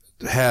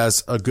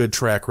has a good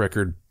track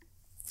record.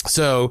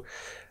 So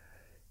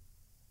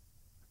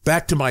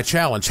back to my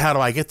challenge. How do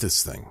I get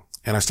this thing?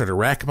 And I started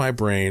racking my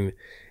brain.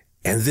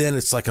 And then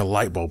it's like a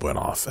light bulb went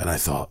off. And I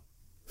thought,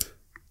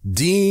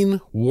 Dean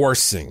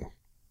Warsing,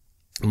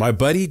 my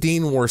buddy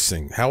Dean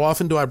Warsing. How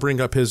often do I bring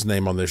up his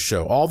name on this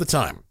show? All the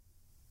time.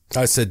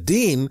 I said,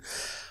 Dean,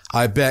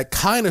 I bet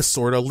kind of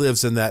sort of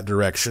lives in that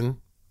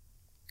direction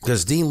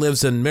because Dean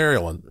lives in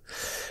Maryland.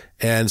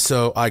 And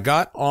so I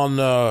got on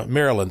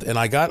Maryland and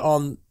I got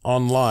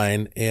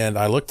online and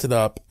I looked it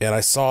up and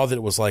I saw that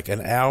it was like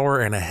an hour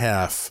and a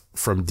half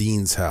from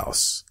Dean's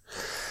house.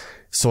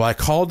 So I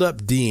called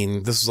up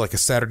Dean. This was like a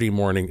Saturday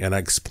morning and I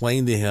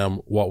explained to him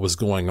what was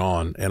going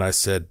on. And I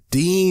said,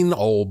 Dean,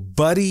 old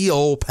buddy,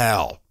 old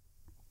pal,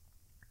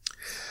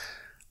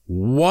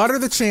 what are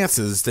the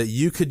chances that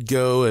you could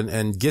go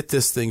and get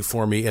this thing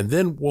for me? And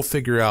then we'll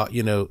figure out,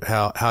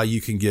 how you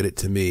can get it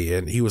to me.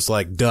 And he was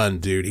like, done,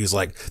 dude. He's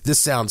like,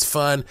 this sounds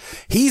fun.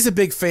 He's a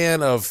big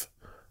fan of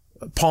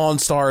Pawn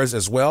Stars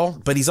as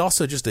well, but he's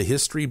also just a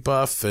history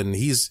buff, and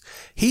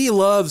he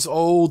loves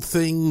old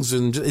things,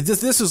 and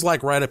this is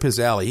like right up his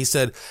alley. He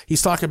said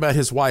he's talking about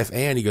his wife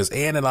Ann. He goes,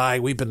 Ann and I,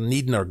 we've been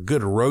needing a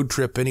good road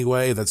trip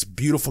anyway. That's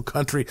beautiful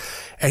country,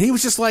 and he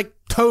was just like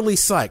totally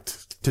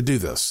psyched to do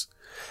this.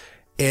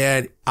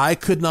 And I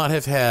could not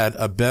have had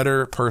a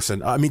better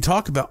person. I mean,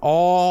 talk about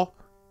all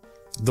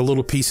the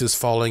little pieces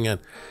falling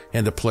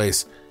into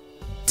place.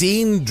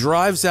 Dean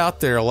drives out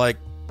there like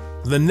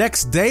the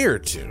next day or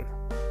two,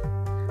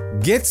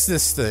 gets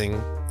this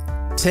thing,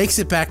 takes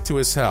it back to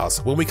his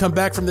house. When we come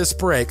back from this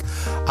break,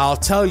 I'll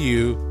tell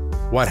you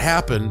what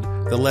happened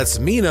that lets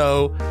me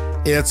know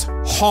it's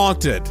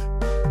haunted.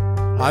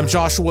 I'm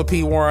Joshua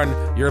P.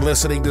 Warren. You're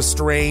listening to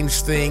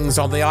Strange Things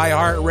on the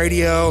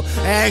iHeartRadio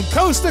and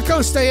Coast to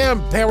Coast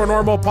AM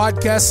Paranormal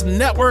Podcast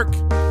Network.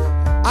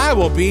 I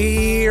will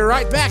be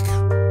right back.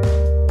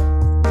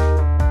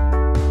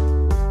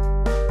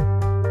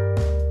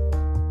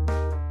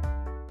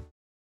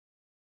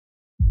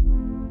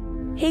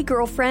 Hey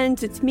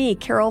girlfriends, it's me,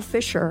 Carol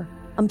Fisher.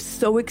 I'm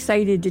so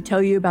excited to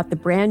tell you about the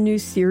brand new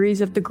series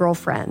of The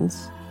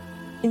Girlfriends.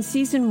 In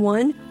season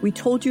 1, we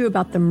told you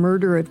about the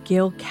murder of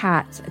Gail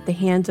Katz at the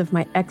hands of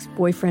my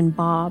ex-boyfriend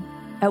Bob.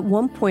 At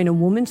one point, a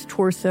woman's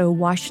torso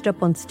washed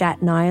up on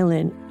Staten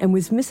Island and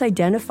was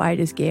misidentified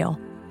as Gail.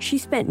 She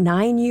spent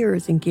 9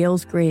 years in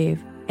Gail's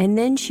grave, and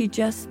then she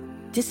just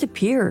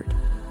disappeared.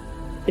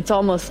 It's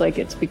almost like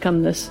it's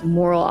become this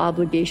moral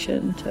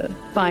obligation to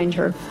find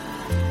her.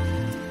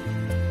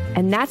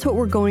 And that's what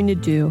we're going to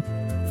do.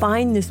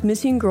 Find this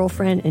missing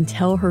girlfriend and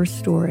tell her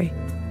story.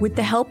 With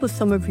the help of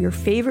some of your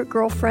favorite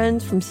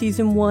girlfriends from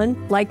season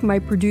 1, like my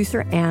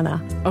producer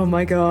Anna. Oh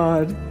my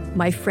God.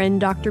 My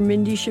friend Dr.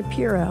 Mindy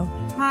Shapiro.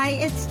 Hi,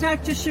 it's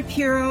Dr.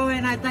 Shapiro,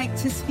 and I'd like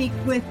to speak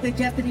with the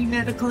deputy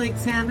medical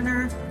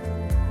examiner.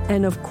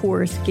 And of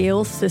course,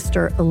 Gail's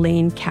sister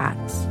Elaine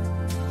Katz.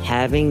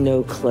 Having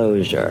no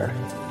closure,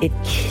 it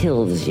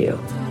kills you.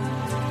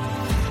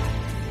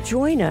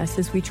 Join us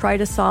as we try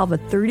to solve a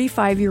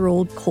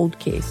 35-year-old cold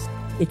case.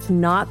 It's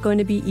not going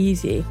to be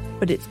easy,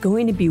 but it's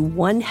going to be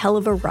one hell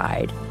of a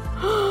ride.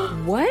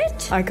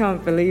 What? I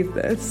can't believe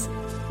this.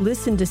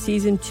 Listen to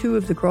season 2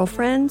 of The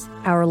Girlfriends,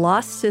 Our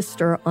Lost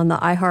Sister on the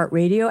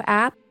iHeartRadio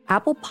app,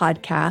 Apple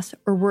Podcasts,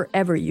 or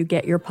wherever you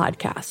get your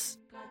podcasts.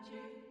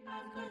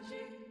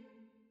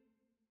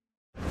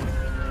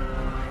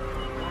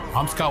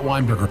 I'm Scott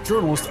Weinberger,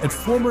 journalist and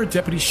former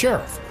deputy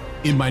sheriff.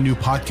 In my new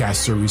podcast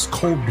series,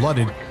 Cold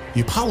Blooded,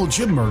 The Apollo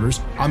Gym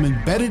Murders, I'm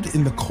embedded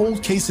in the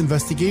cold case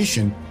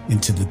investigation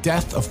into the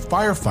death of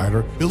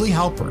firefighter Billy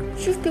Halpern.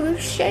 It's just a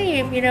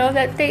shame,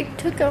 that they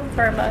took him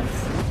from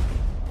us.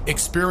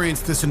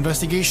 Experience this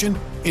investigation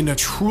in a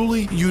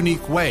truly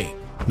unique way,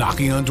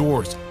 knocking on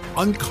doors,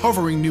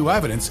 uncovering new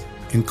evidence,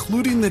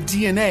 including the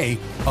DNA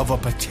of a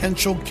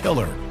potential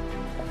killer.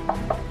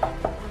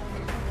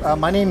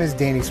 My name is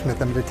Danny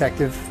Smith. I'm a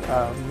detective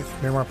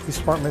with Miramar Police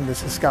Department.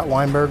 This is Scott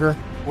Weinberger.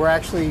 We're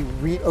actually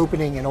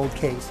reopening an old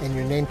case, and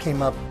your name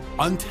came up.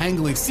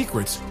 Untangling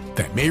secrets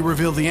that may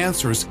reveal the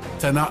answers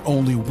to not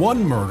only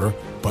one murder,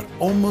 but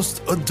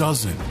almost a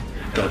dozen.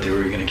 I thought they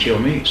were going to kill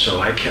me, so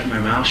I kept my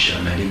mouth shut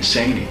and I didn't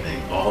say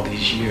anything. All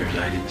these years,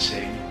 I didn't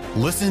say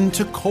anything. Listen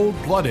to Cold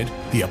Blooded,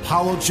 The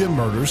Apollo Gym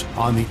Murders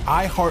on the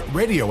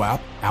iHeartRadio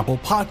app, Apple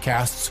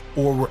Podcasts,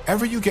 or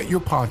wherever you get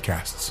your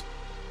podcasts.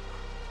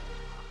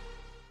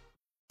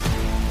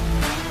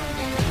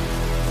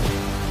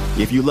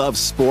 If you love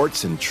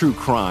sports and true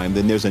crime,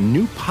 then there's a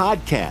new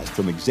podcast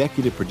from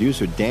executive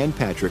producer Dan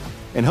Patrick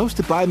and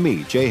hosted by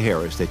me, Jay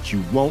Harris, that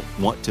you won't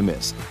want to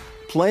miss.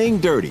 Playing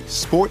Dirty: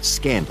 Sports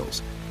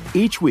Scandals.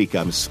 Each week,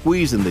 I'm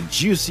squeezing the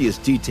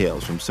juiciest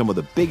details from some of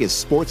the biggest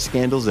sports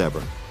scandals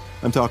ever.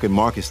 I'm talking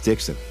Marcus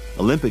Dixon,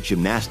 Olympic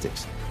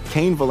gymnastics,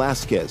 Cain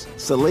Velasquez,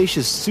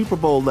 salacious Super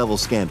Bowl-level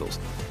scandals.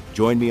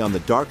 Join me on the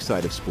dark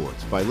side of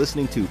sports by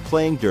listening to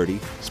Playing Dirty: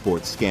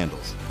 Sports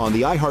Scandals on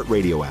the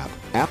iHeartRadio app,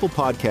 Apple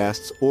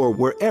Podcasts, or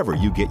wherever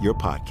you get your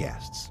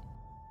podcasts.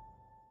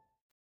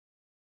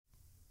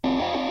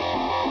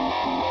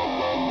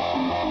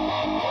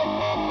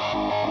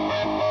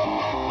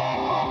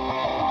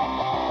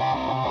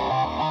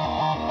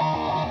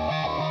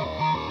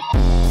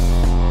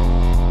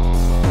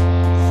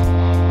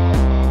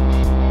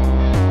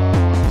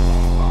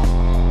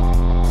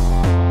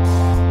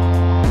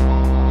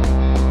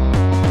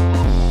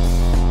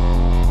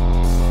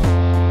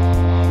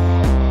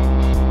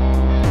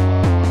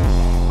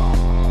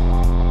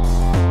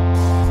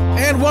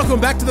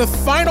 Welcome back to the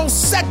final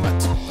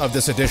segment of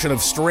this edition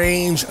of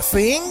Strange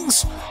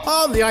Things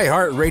on the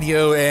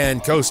iHeartRadio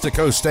and Coast to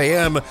Coast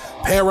AM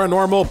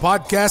Paranormal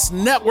Podcast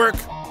Network.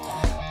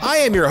 I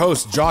am your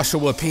host,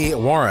 Joshua P.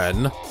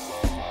 Warren,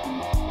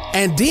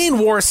 and Dean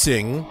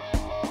Warsing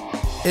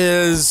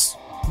is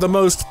the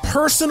most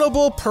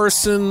personable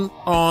person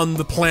on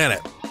the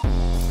planet.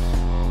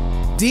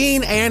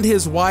 Dean and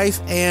his wife,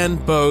 Ann,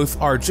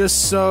 both are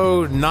just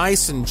so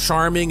nice and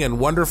charming and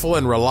wonderful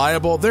and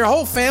reliable. Their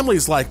whole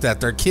family's like that.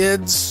 Their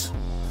kids.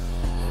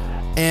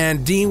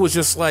 And Dean was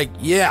just like,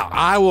 yeah,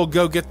 I will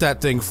go get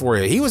that thing for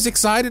you. He was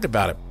excited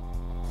about it.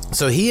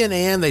 So he and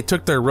Ann, they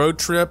took their road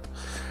trip.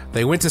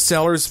 They went to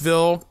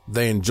Sellersville.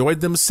 They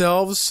enjoyed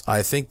themselves.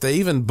 I think they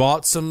even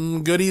bought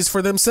some goodies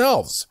for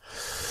themselves.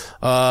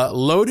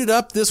 Loaded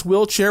up this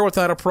wheelchair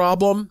without a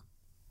problem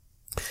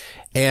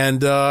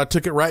and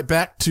took it right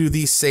back to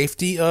the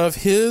safety of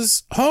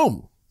his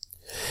home.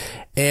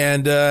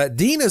 And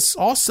Dean is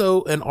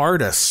also an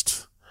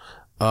artist.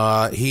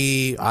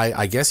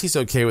 I guess he's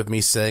okay with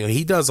me saying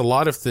he does a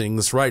lot of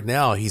things right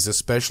now. He's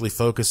especially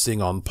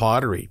focusing on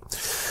pottery,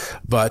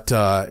 but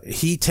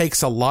he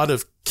takes a lot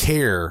of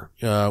care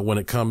when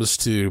it comes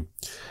to,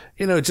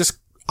 just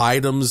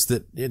items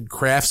that in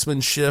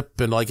craftsmanship,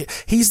 and like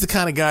he's the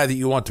kind of guy that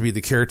you want to be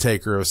the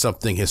caretaker of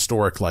something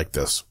historic like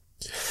this.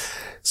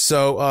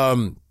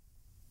 So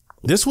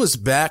this was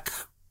back,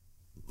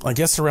 I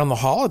guess, around the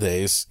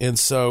holidays. And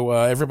so,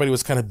 everybody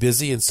was kind of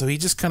busy. And so he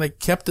just kind of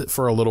kept it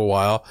for a little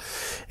while.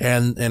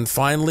 And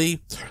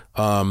finally,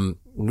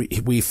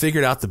 we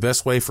figured out the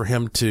best way for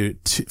him to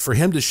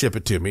ship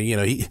it to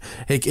me.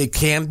 It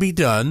can be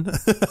done.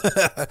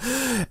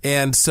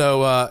 And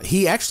so,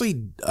 he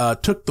actually,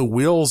 took the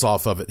wheels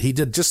off of it. He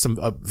did just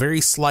a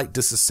very slight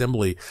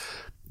disassembly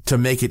to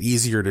make it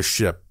easier to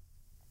ship.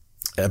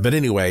 But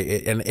anyway,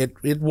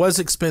 it was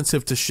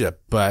expensive to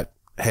ship, but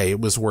hey,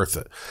 it was worth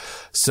it.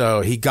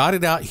 So he got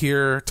it out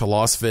here to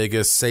Las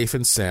Vegas safe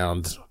and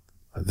sound.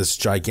 This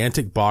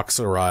gigantic box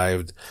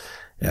arrived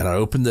and I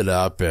opened it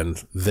up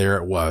and there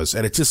it was.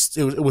 And it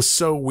was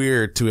so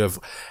weird to have,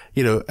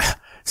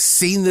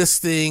 seen this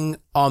thing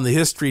on the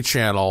History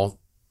Channel.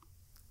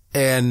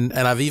 And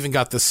I've even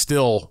got the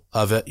still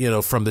of it,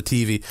 from the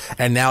TV.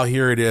 And now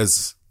here it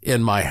is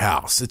in my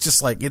house. It's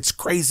just like, it's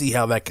crazy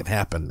how that can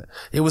happen.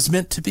 It was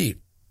meant to be.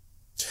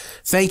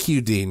 Thank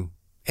you, Dean.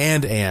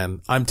 And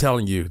Ann, I'm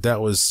telling you, that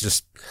was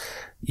just,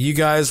 you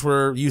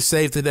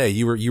saved the day.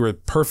 You were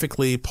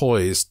perfectly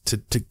poised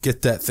to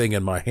get that thing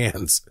in my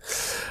hands.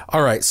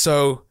 All right.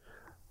 So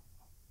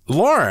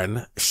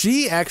Lauren,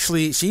 she's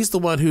the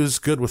one who's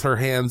good with her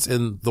hands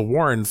in the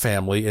Warren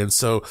family. And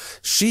so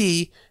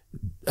she,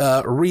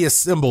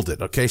 reassembled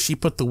it. Okay. She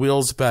put the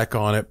wheels back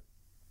on it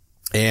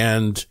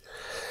and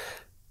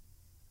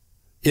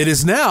it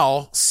is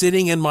now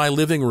sitting in my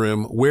living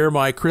room where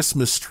my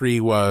Christmas tree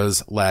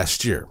was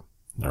last year.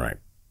 All right.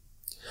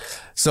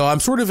 So I'm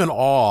sort of in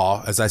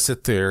awe as I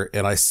sit there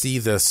and I see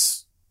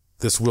this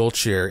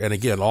wheelchair. And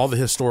again, all the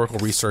historical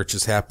research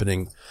is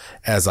happening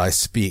as I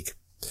speak.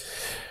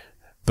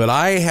 But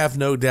I have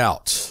no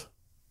doubt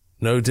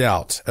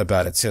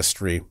about its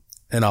history.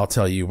 And I'll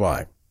tell you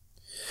why.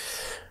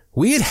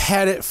 We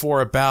had it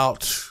for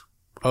about,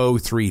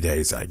 3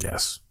 days, I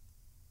guess.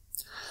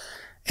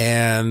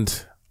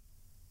 And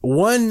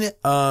one,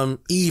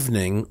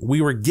 evening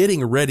we were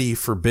getting ready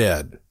for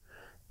bed.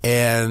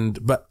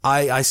 But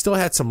I still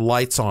had some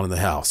lights on in the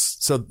house.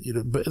 So,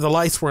 but the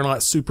lights were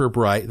not super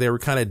bright. They were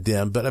kind of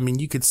dim, but I mean,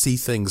 you could see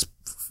things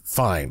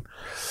fine.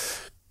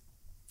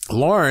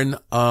 Lauren,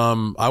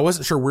 I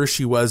wasn't sure where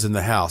she was in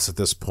the house at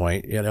this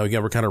point.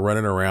 Again, we're kind of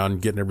running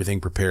around, getting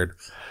everything prepared.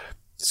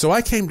 So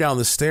I came down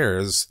the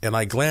stairs and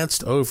I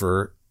glanced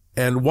over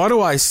and what do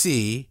I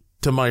see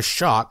to my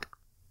shock?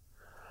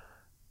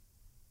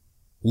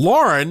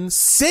 Lauren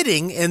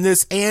sitting in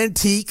this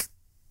antique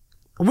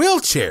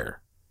wheelchair.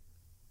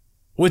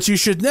 Which you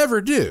should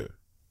never do.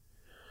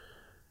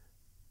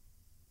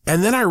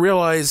 And then I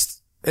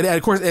realized, and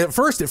of course, at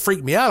first it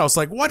freaked me out. I was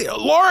like, what?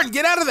 Lauren,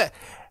 get out of that.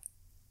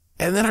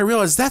 And then I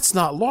realized that's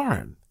not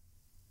Lauren.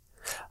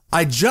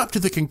 I jumped to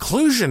the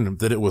conclusion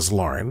that it was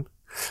Lauren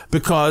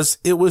because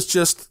it was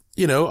just,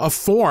 a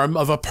form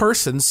of a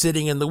person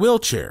sitting in the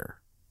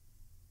wheelchair.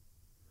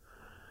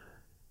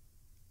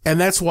 And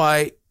that's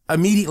why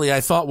immediately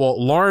I thought,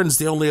 well, Lauren's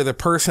the only other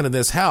person in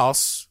this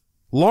house.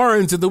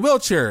 Lauren's in the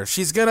wheelchair.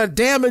 She's going to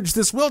damage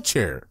this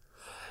wheelchair.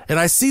 And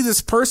I see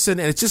this person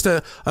and it's just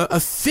a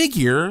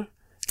figure,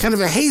 kind of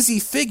a hazy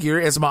figure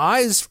as my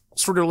eyes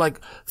sort of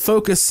like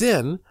focus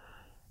in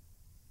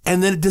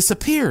and then it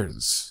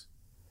disappears.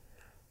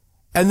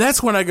 And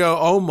that's when I go,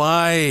 oh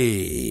my.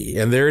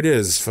 And there it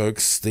is,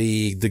 folks.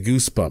 The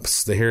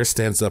goosebumps, the hair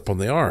stands up on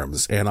the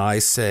arms and I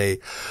say,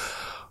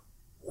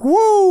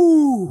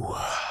 woo,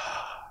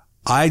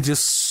 I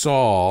just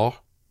saw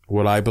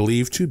what I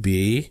believe to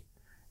be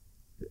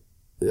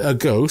a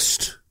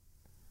ghost,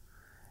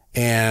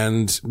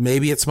 and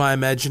maybe it's my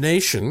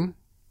imagination,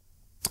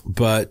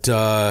 but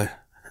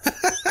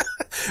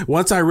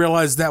once I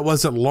realized that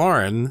wasn't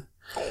Lauren,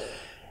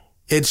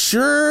 it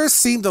sure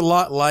seemed a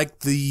lot like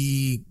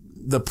the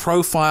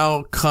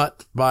profile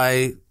cut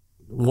by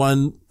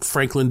one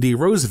Franklin D.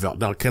 Roosevelt.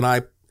 Now,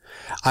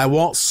 I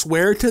won't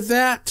swear to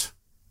that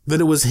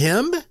it was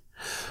him,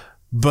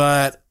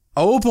 but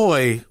oh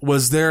boy,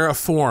 was there a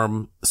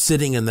form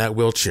sitting in that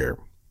wheelchair.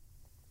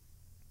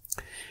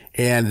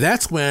 And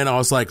that's when I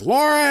was like,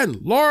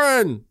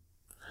 Lauren.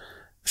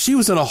 She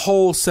was in a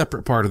whole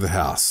separate part of the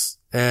house.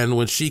 And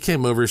when she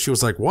came over, she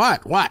was like,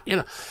 what?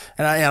 And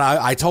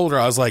I told her,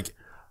 I was like,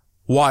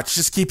 watch,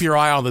 just keep your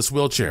eye on this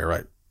wheelchair,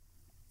 right?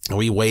 And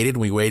we waited,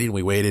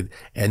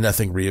 and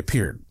nothing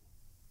reappeared.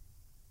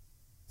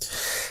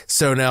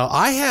 So now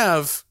I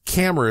have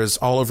cameras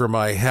all over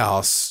my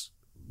house,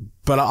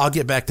 but I'll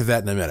get back to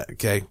that in a minute.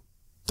 Okay.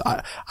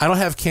 I don't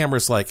have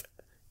cameras like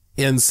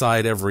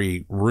inside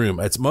every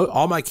room.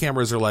 All my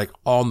cameras are like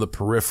on the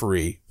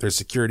periphery. They're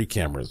security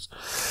cameras.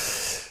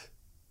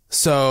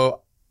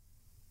 So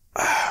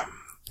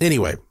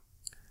anyway,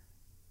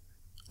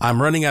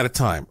 I'm running out of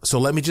time. So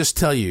let me just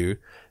tell you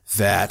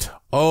that,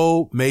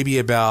 maybe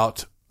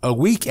about a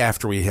week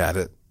after we had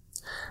it,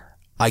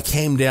 I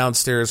came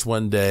downstairs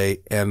one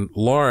day and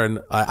Lauren,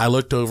 I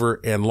looked over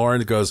and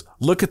Lauren goes,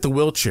 "Look at the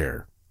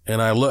wheelchair."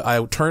 And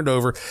I turned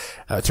over,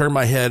 turned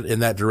my head in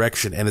that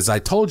direction. And as I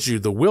told you,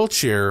 the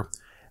wheelchair,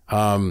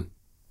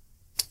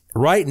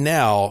 right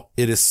now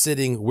it is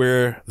sitting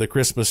where the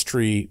Christmas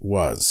tree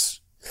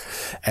was.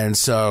 And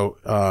so,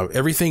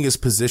 everything is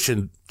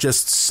positioned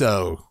just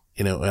so,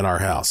 in our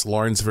house.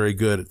 Lauren's very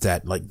good at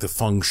that, like the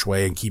feng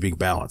shui and keeping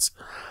balance.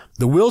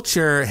 The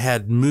wheelchair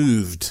had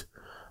moved,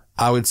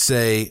 I would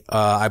say,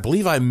 I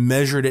believe I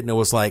measured it and it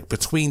was like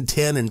between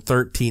 10 and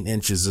 13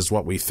 inches is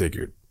what we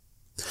figured.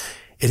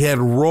 It had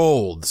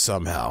rolled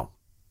somehow.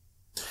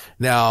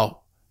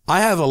 Now,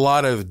 I have a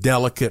lot of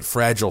delicate,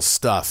 fragile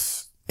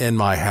stuff in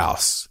my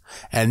house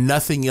and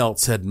nothing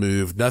else had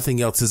moved. Nothing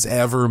else has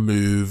ever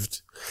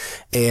moved.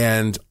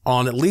 And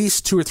on at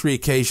least 2 or 3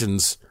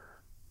 occasions,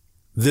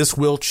 this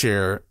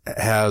wheelchair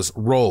has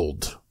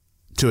rolled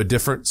to a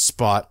different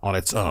spot on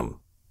its own.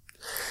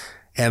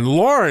 And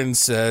Lauren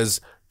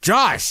says,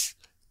 "Josh,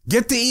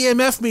 get the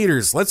EMF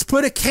meters. Let's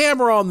put a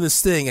camera on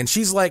this thing." And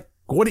she's like,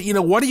 what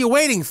are you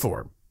waiting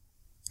for?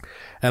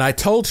 And I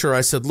told her,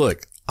 I said,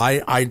 "Look,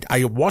 I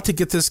want to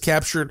get this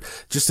captured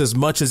just as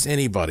much as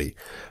anybody,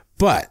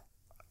 but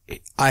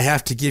I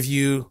have to give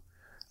you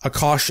a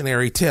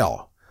cautionary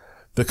tale,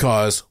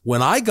 because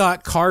when I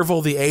got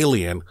Carvel the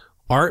alien,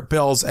 Art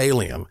Bell's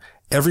alien,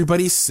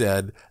 everybody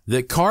said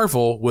that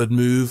Carvel would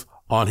move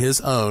on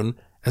his own,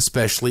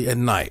 especially at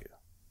night.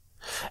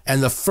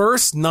 And the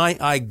first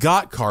night I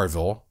got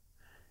Carvel,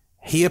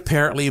 he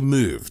apparently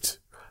moved,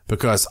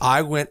 because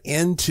I went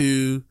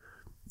into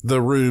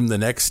the room the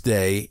next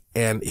day,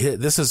 and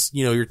this is,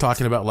 you're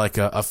talking about like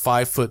a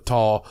 5 foot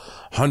tall,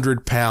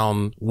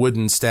 100-pound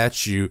wooden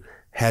statue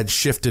had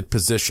shifted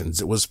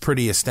positions. It was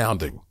pretty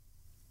astounding.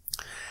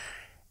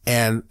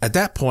 And at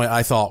that point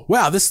I thought,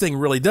 wow, this thing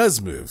really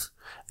does move.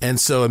 And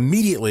so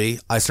immediately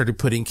I started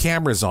putting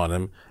cameras on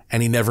him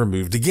and he never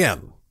moved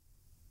again.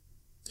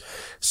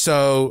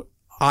 So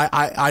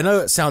I know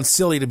it sounds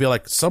silly to be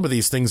like, some of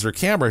these things are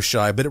camera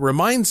shy, but it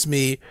reminds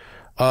me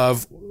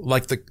of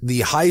like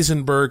the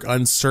Heisenberg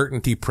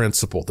uncertainty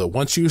principle, that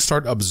once you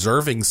start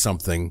observing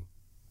something,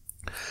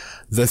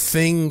 the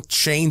thing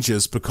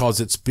changes because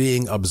it's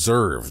being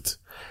observed.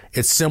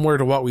 It's similar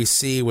to what we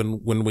see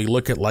when we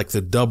look at like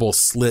the double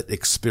slit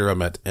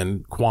experiment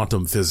in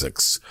quantum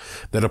physics,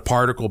 that a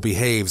particle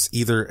behaves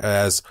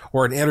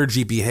or an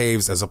energy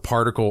behaves as a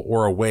particle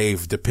or a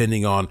wave,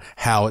 depending on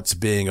how it's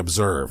being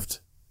observed.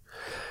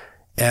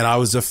 And I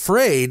was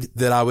afraid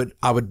that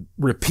I would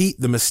repeat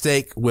the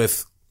mistake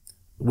with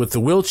the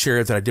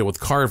wheelchair that I did with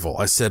Carvel.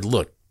 I said,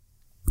 look,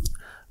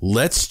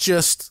 let's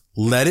just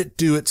let it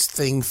do its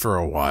thing for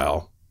a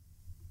while.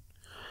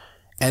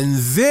 And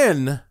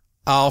then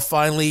I'll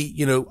finally,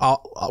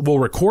 we'll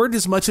record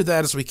as much of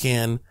that as we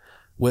can,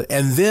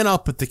 and then I'll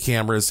put the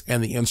cameras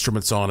and the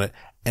instruments on it,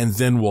 and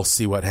then we'll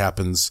see what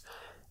happens.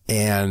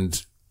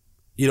 And,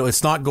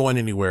 it's not going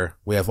anywhere.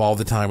 We have all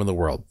the time in the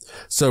world.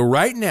 So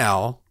right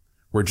now,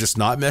 we're just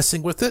not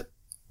messing with it.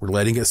 We're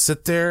letting it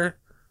sit there.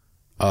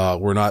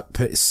 We're not,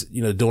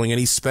 doing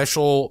any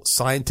special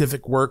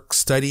scientific work,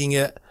 studying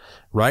it.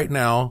 Right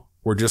now,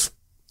 we're just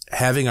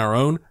having our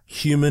own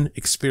human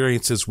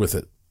experiences with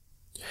it.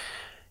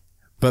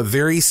 But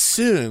very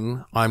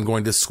soon, I'm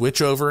going to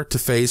switch over to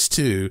phase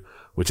 2,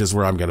 which is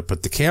where I'm going to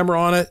put the camera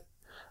on it.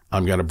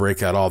 I'm going to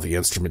break out all the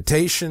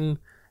instrumentation.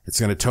 It's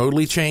going to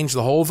totally change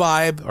the whole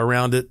vibe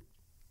around it.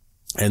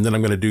 And then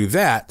I'm going to do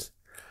that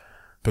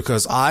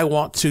because I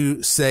want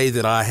to say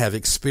that I have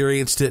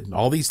experienced it in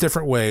all these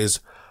different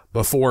ways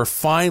before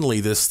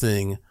finally this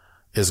thing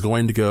is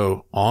going to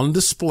go on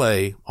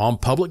display, on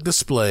public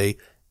display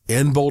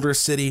in Boulder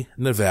City,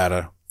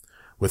 Nevada,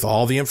 with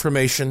all the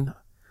information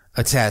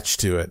attached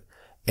to it.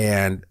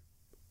 And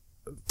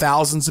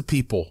thousands of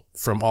people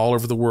from all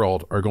over the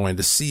world are going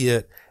to see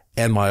it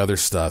and my other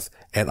stuff.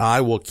 And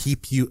I will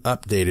keep you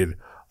updated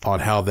on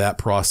how that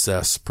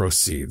process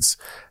proceeds.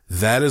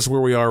 That is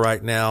where we are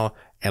right now.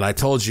 And I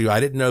told you, I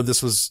didn't know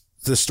this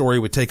story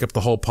would take up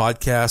the whole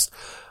podcast,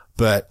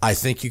 but I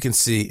think you can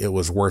see it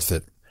was worth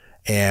it.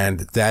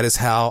 And that is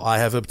how I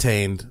have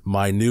obtained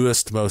my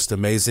newest, most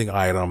amazing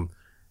item,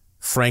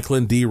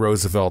 Franklin D.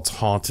 Roosevelt's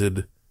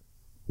haunted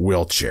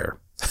wheelchair.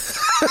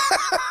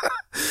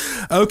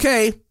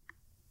 Okay,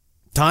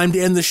 time to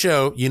end the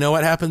show. You know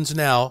what happens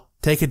now.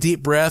 Take a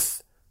deep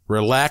breath,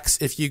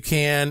 relax if you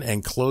can,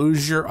 and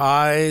close your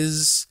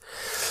eyes.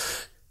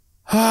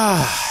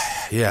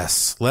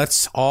 Yes,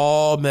 let's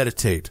all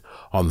meditate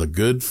on the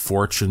good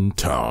fortune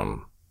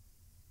tone.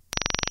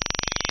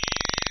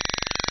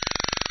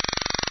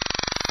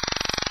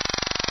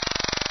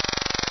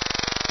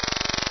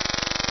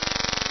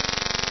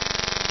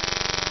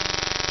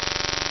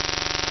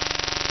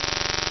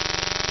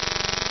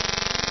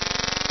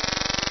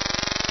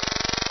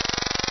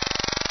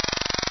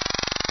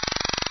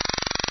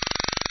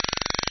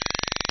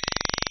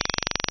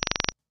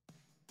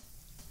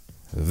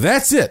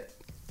 That's it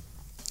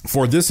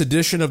for this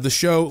edition of the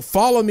show.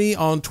 Follow me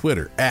on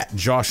Twitter at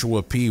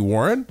Joshua P.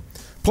 Warren.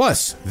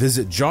 Plus,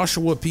 visit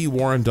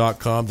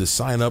joshuapwarren.com to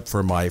sign up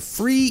for my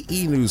free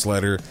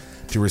e-newsletter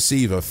to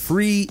receive a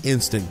free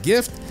instant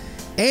gift,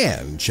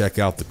 and check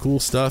out the cool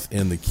stuff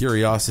in the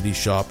Curiosity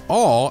Shop,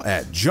 all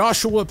at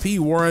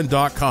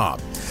joshuapwarren.com.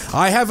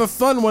 I have a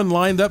fun one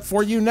lined up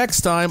for you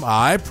next time,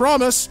 I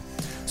promise.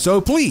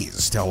 So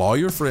please tell all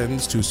your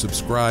friends to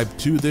subscribe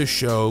to this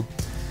show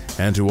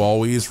and to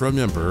always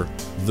remember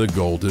the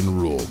golden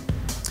rule.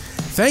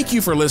 Thank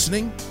you for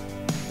listening.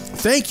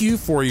 Thank you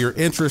for your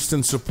interest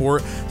and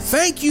support.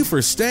 Thank you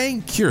for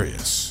staying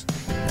curious.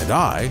 And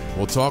I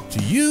will talk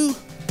to you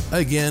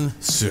again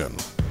soon.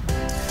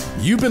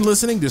 You've been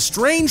listening to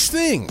Strange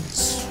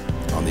Things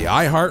on the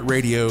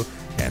iHeartRadio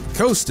and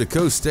Coast to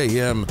Coast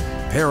AM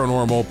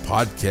Paranormal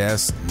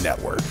Podcast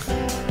Network.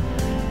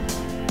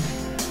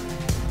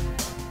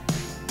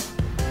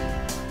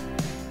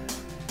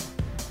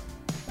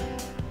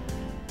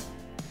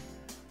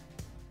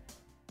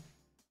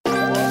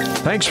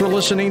 Thanks for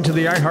listening to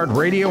the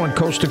iHeartRadio and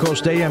Coast to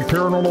Coast AM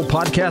Paranormal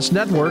Podcast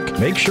Network.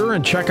 Make sure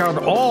and check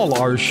out all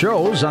our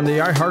shows on the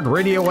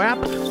iHeartRadio app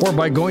or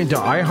by going to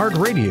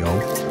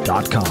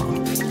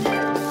iHeartRadio.com.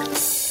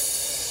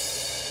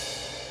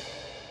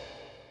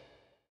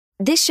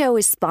 This show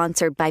is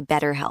sponsored by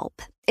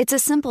BetterHelp. It's a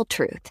simple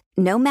truth.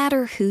 No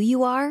matter who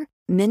you are,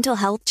 mental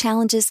health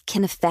challenges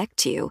can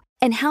affect you,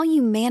 and how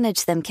you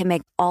manage them can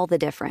make all the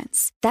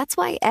difference. That's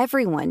why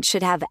everyone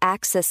should have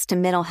access to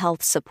mental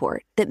health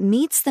support that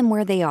meets them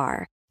where they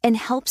are and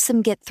helps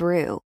them get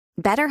through.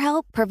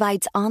 BetterHelp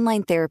provides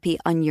online therapy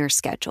on your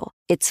schedule.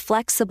 It's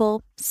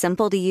flexible,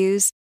 simple to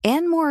use,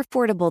 and more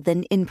affordable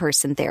than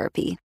in-person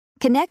therapy.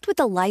 Connect with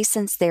a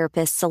licensed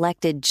therapist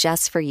selected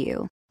just for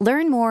you.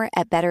 Learn more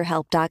at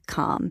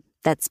BetterHelp.com.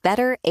 That's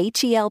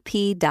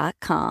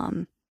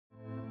BetterHelp.com.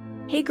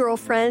 Hey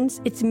girlfriends,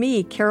 it's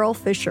me, Carol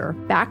Fisher,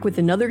 back with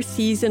another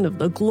season of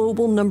the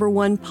global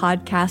 #1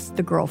 podcast,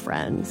 The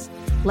Girlfriends.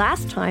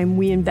 Last time,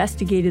 we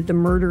investigated the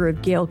murder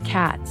of Gail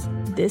Katz.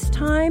 This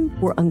time,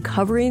 we're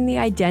uncovering the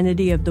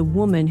identity of the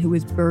woman who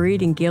was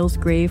buried in Gail's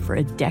grave for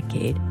a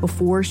decade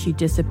before she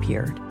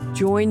disappeared.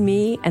 Join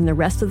me and the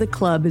rest of the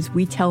club as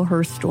we tell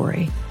her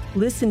story.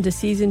 Listen to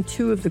Season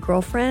 2 of The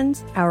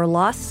Girlfriends, Our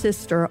Lost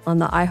Sister on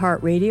the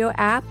iHeartRadio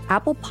app,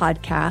 Apple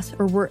Podcasts,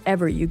 or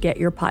wherever you get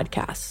your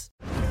podcasts.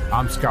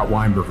 I'm Scott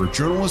Weinberger,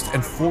 journalist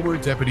and former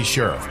deputy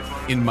sheriff.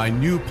 In my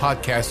new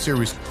podcast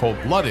series, Cold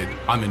Blooded,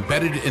 I'm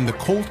embedded in the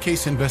cold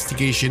case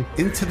investigation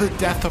into the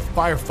death of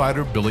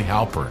firefighter Billy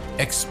Halpern.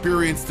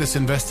 Experience this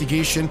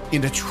investigation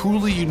in a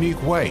truly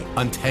unique way,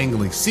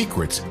 untangling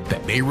secrets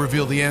that may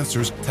reveal the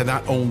answers to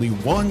not only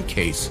one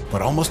case,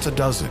 but almost a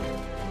dozen.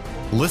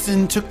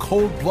 Listen to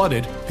Cold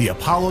Blooded, the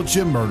Apollo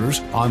Gym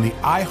Murders on the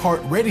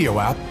iHeartRadio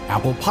app,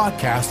 Apple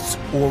Podcasts,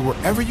 or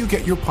wherever you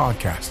get your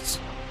podcasts.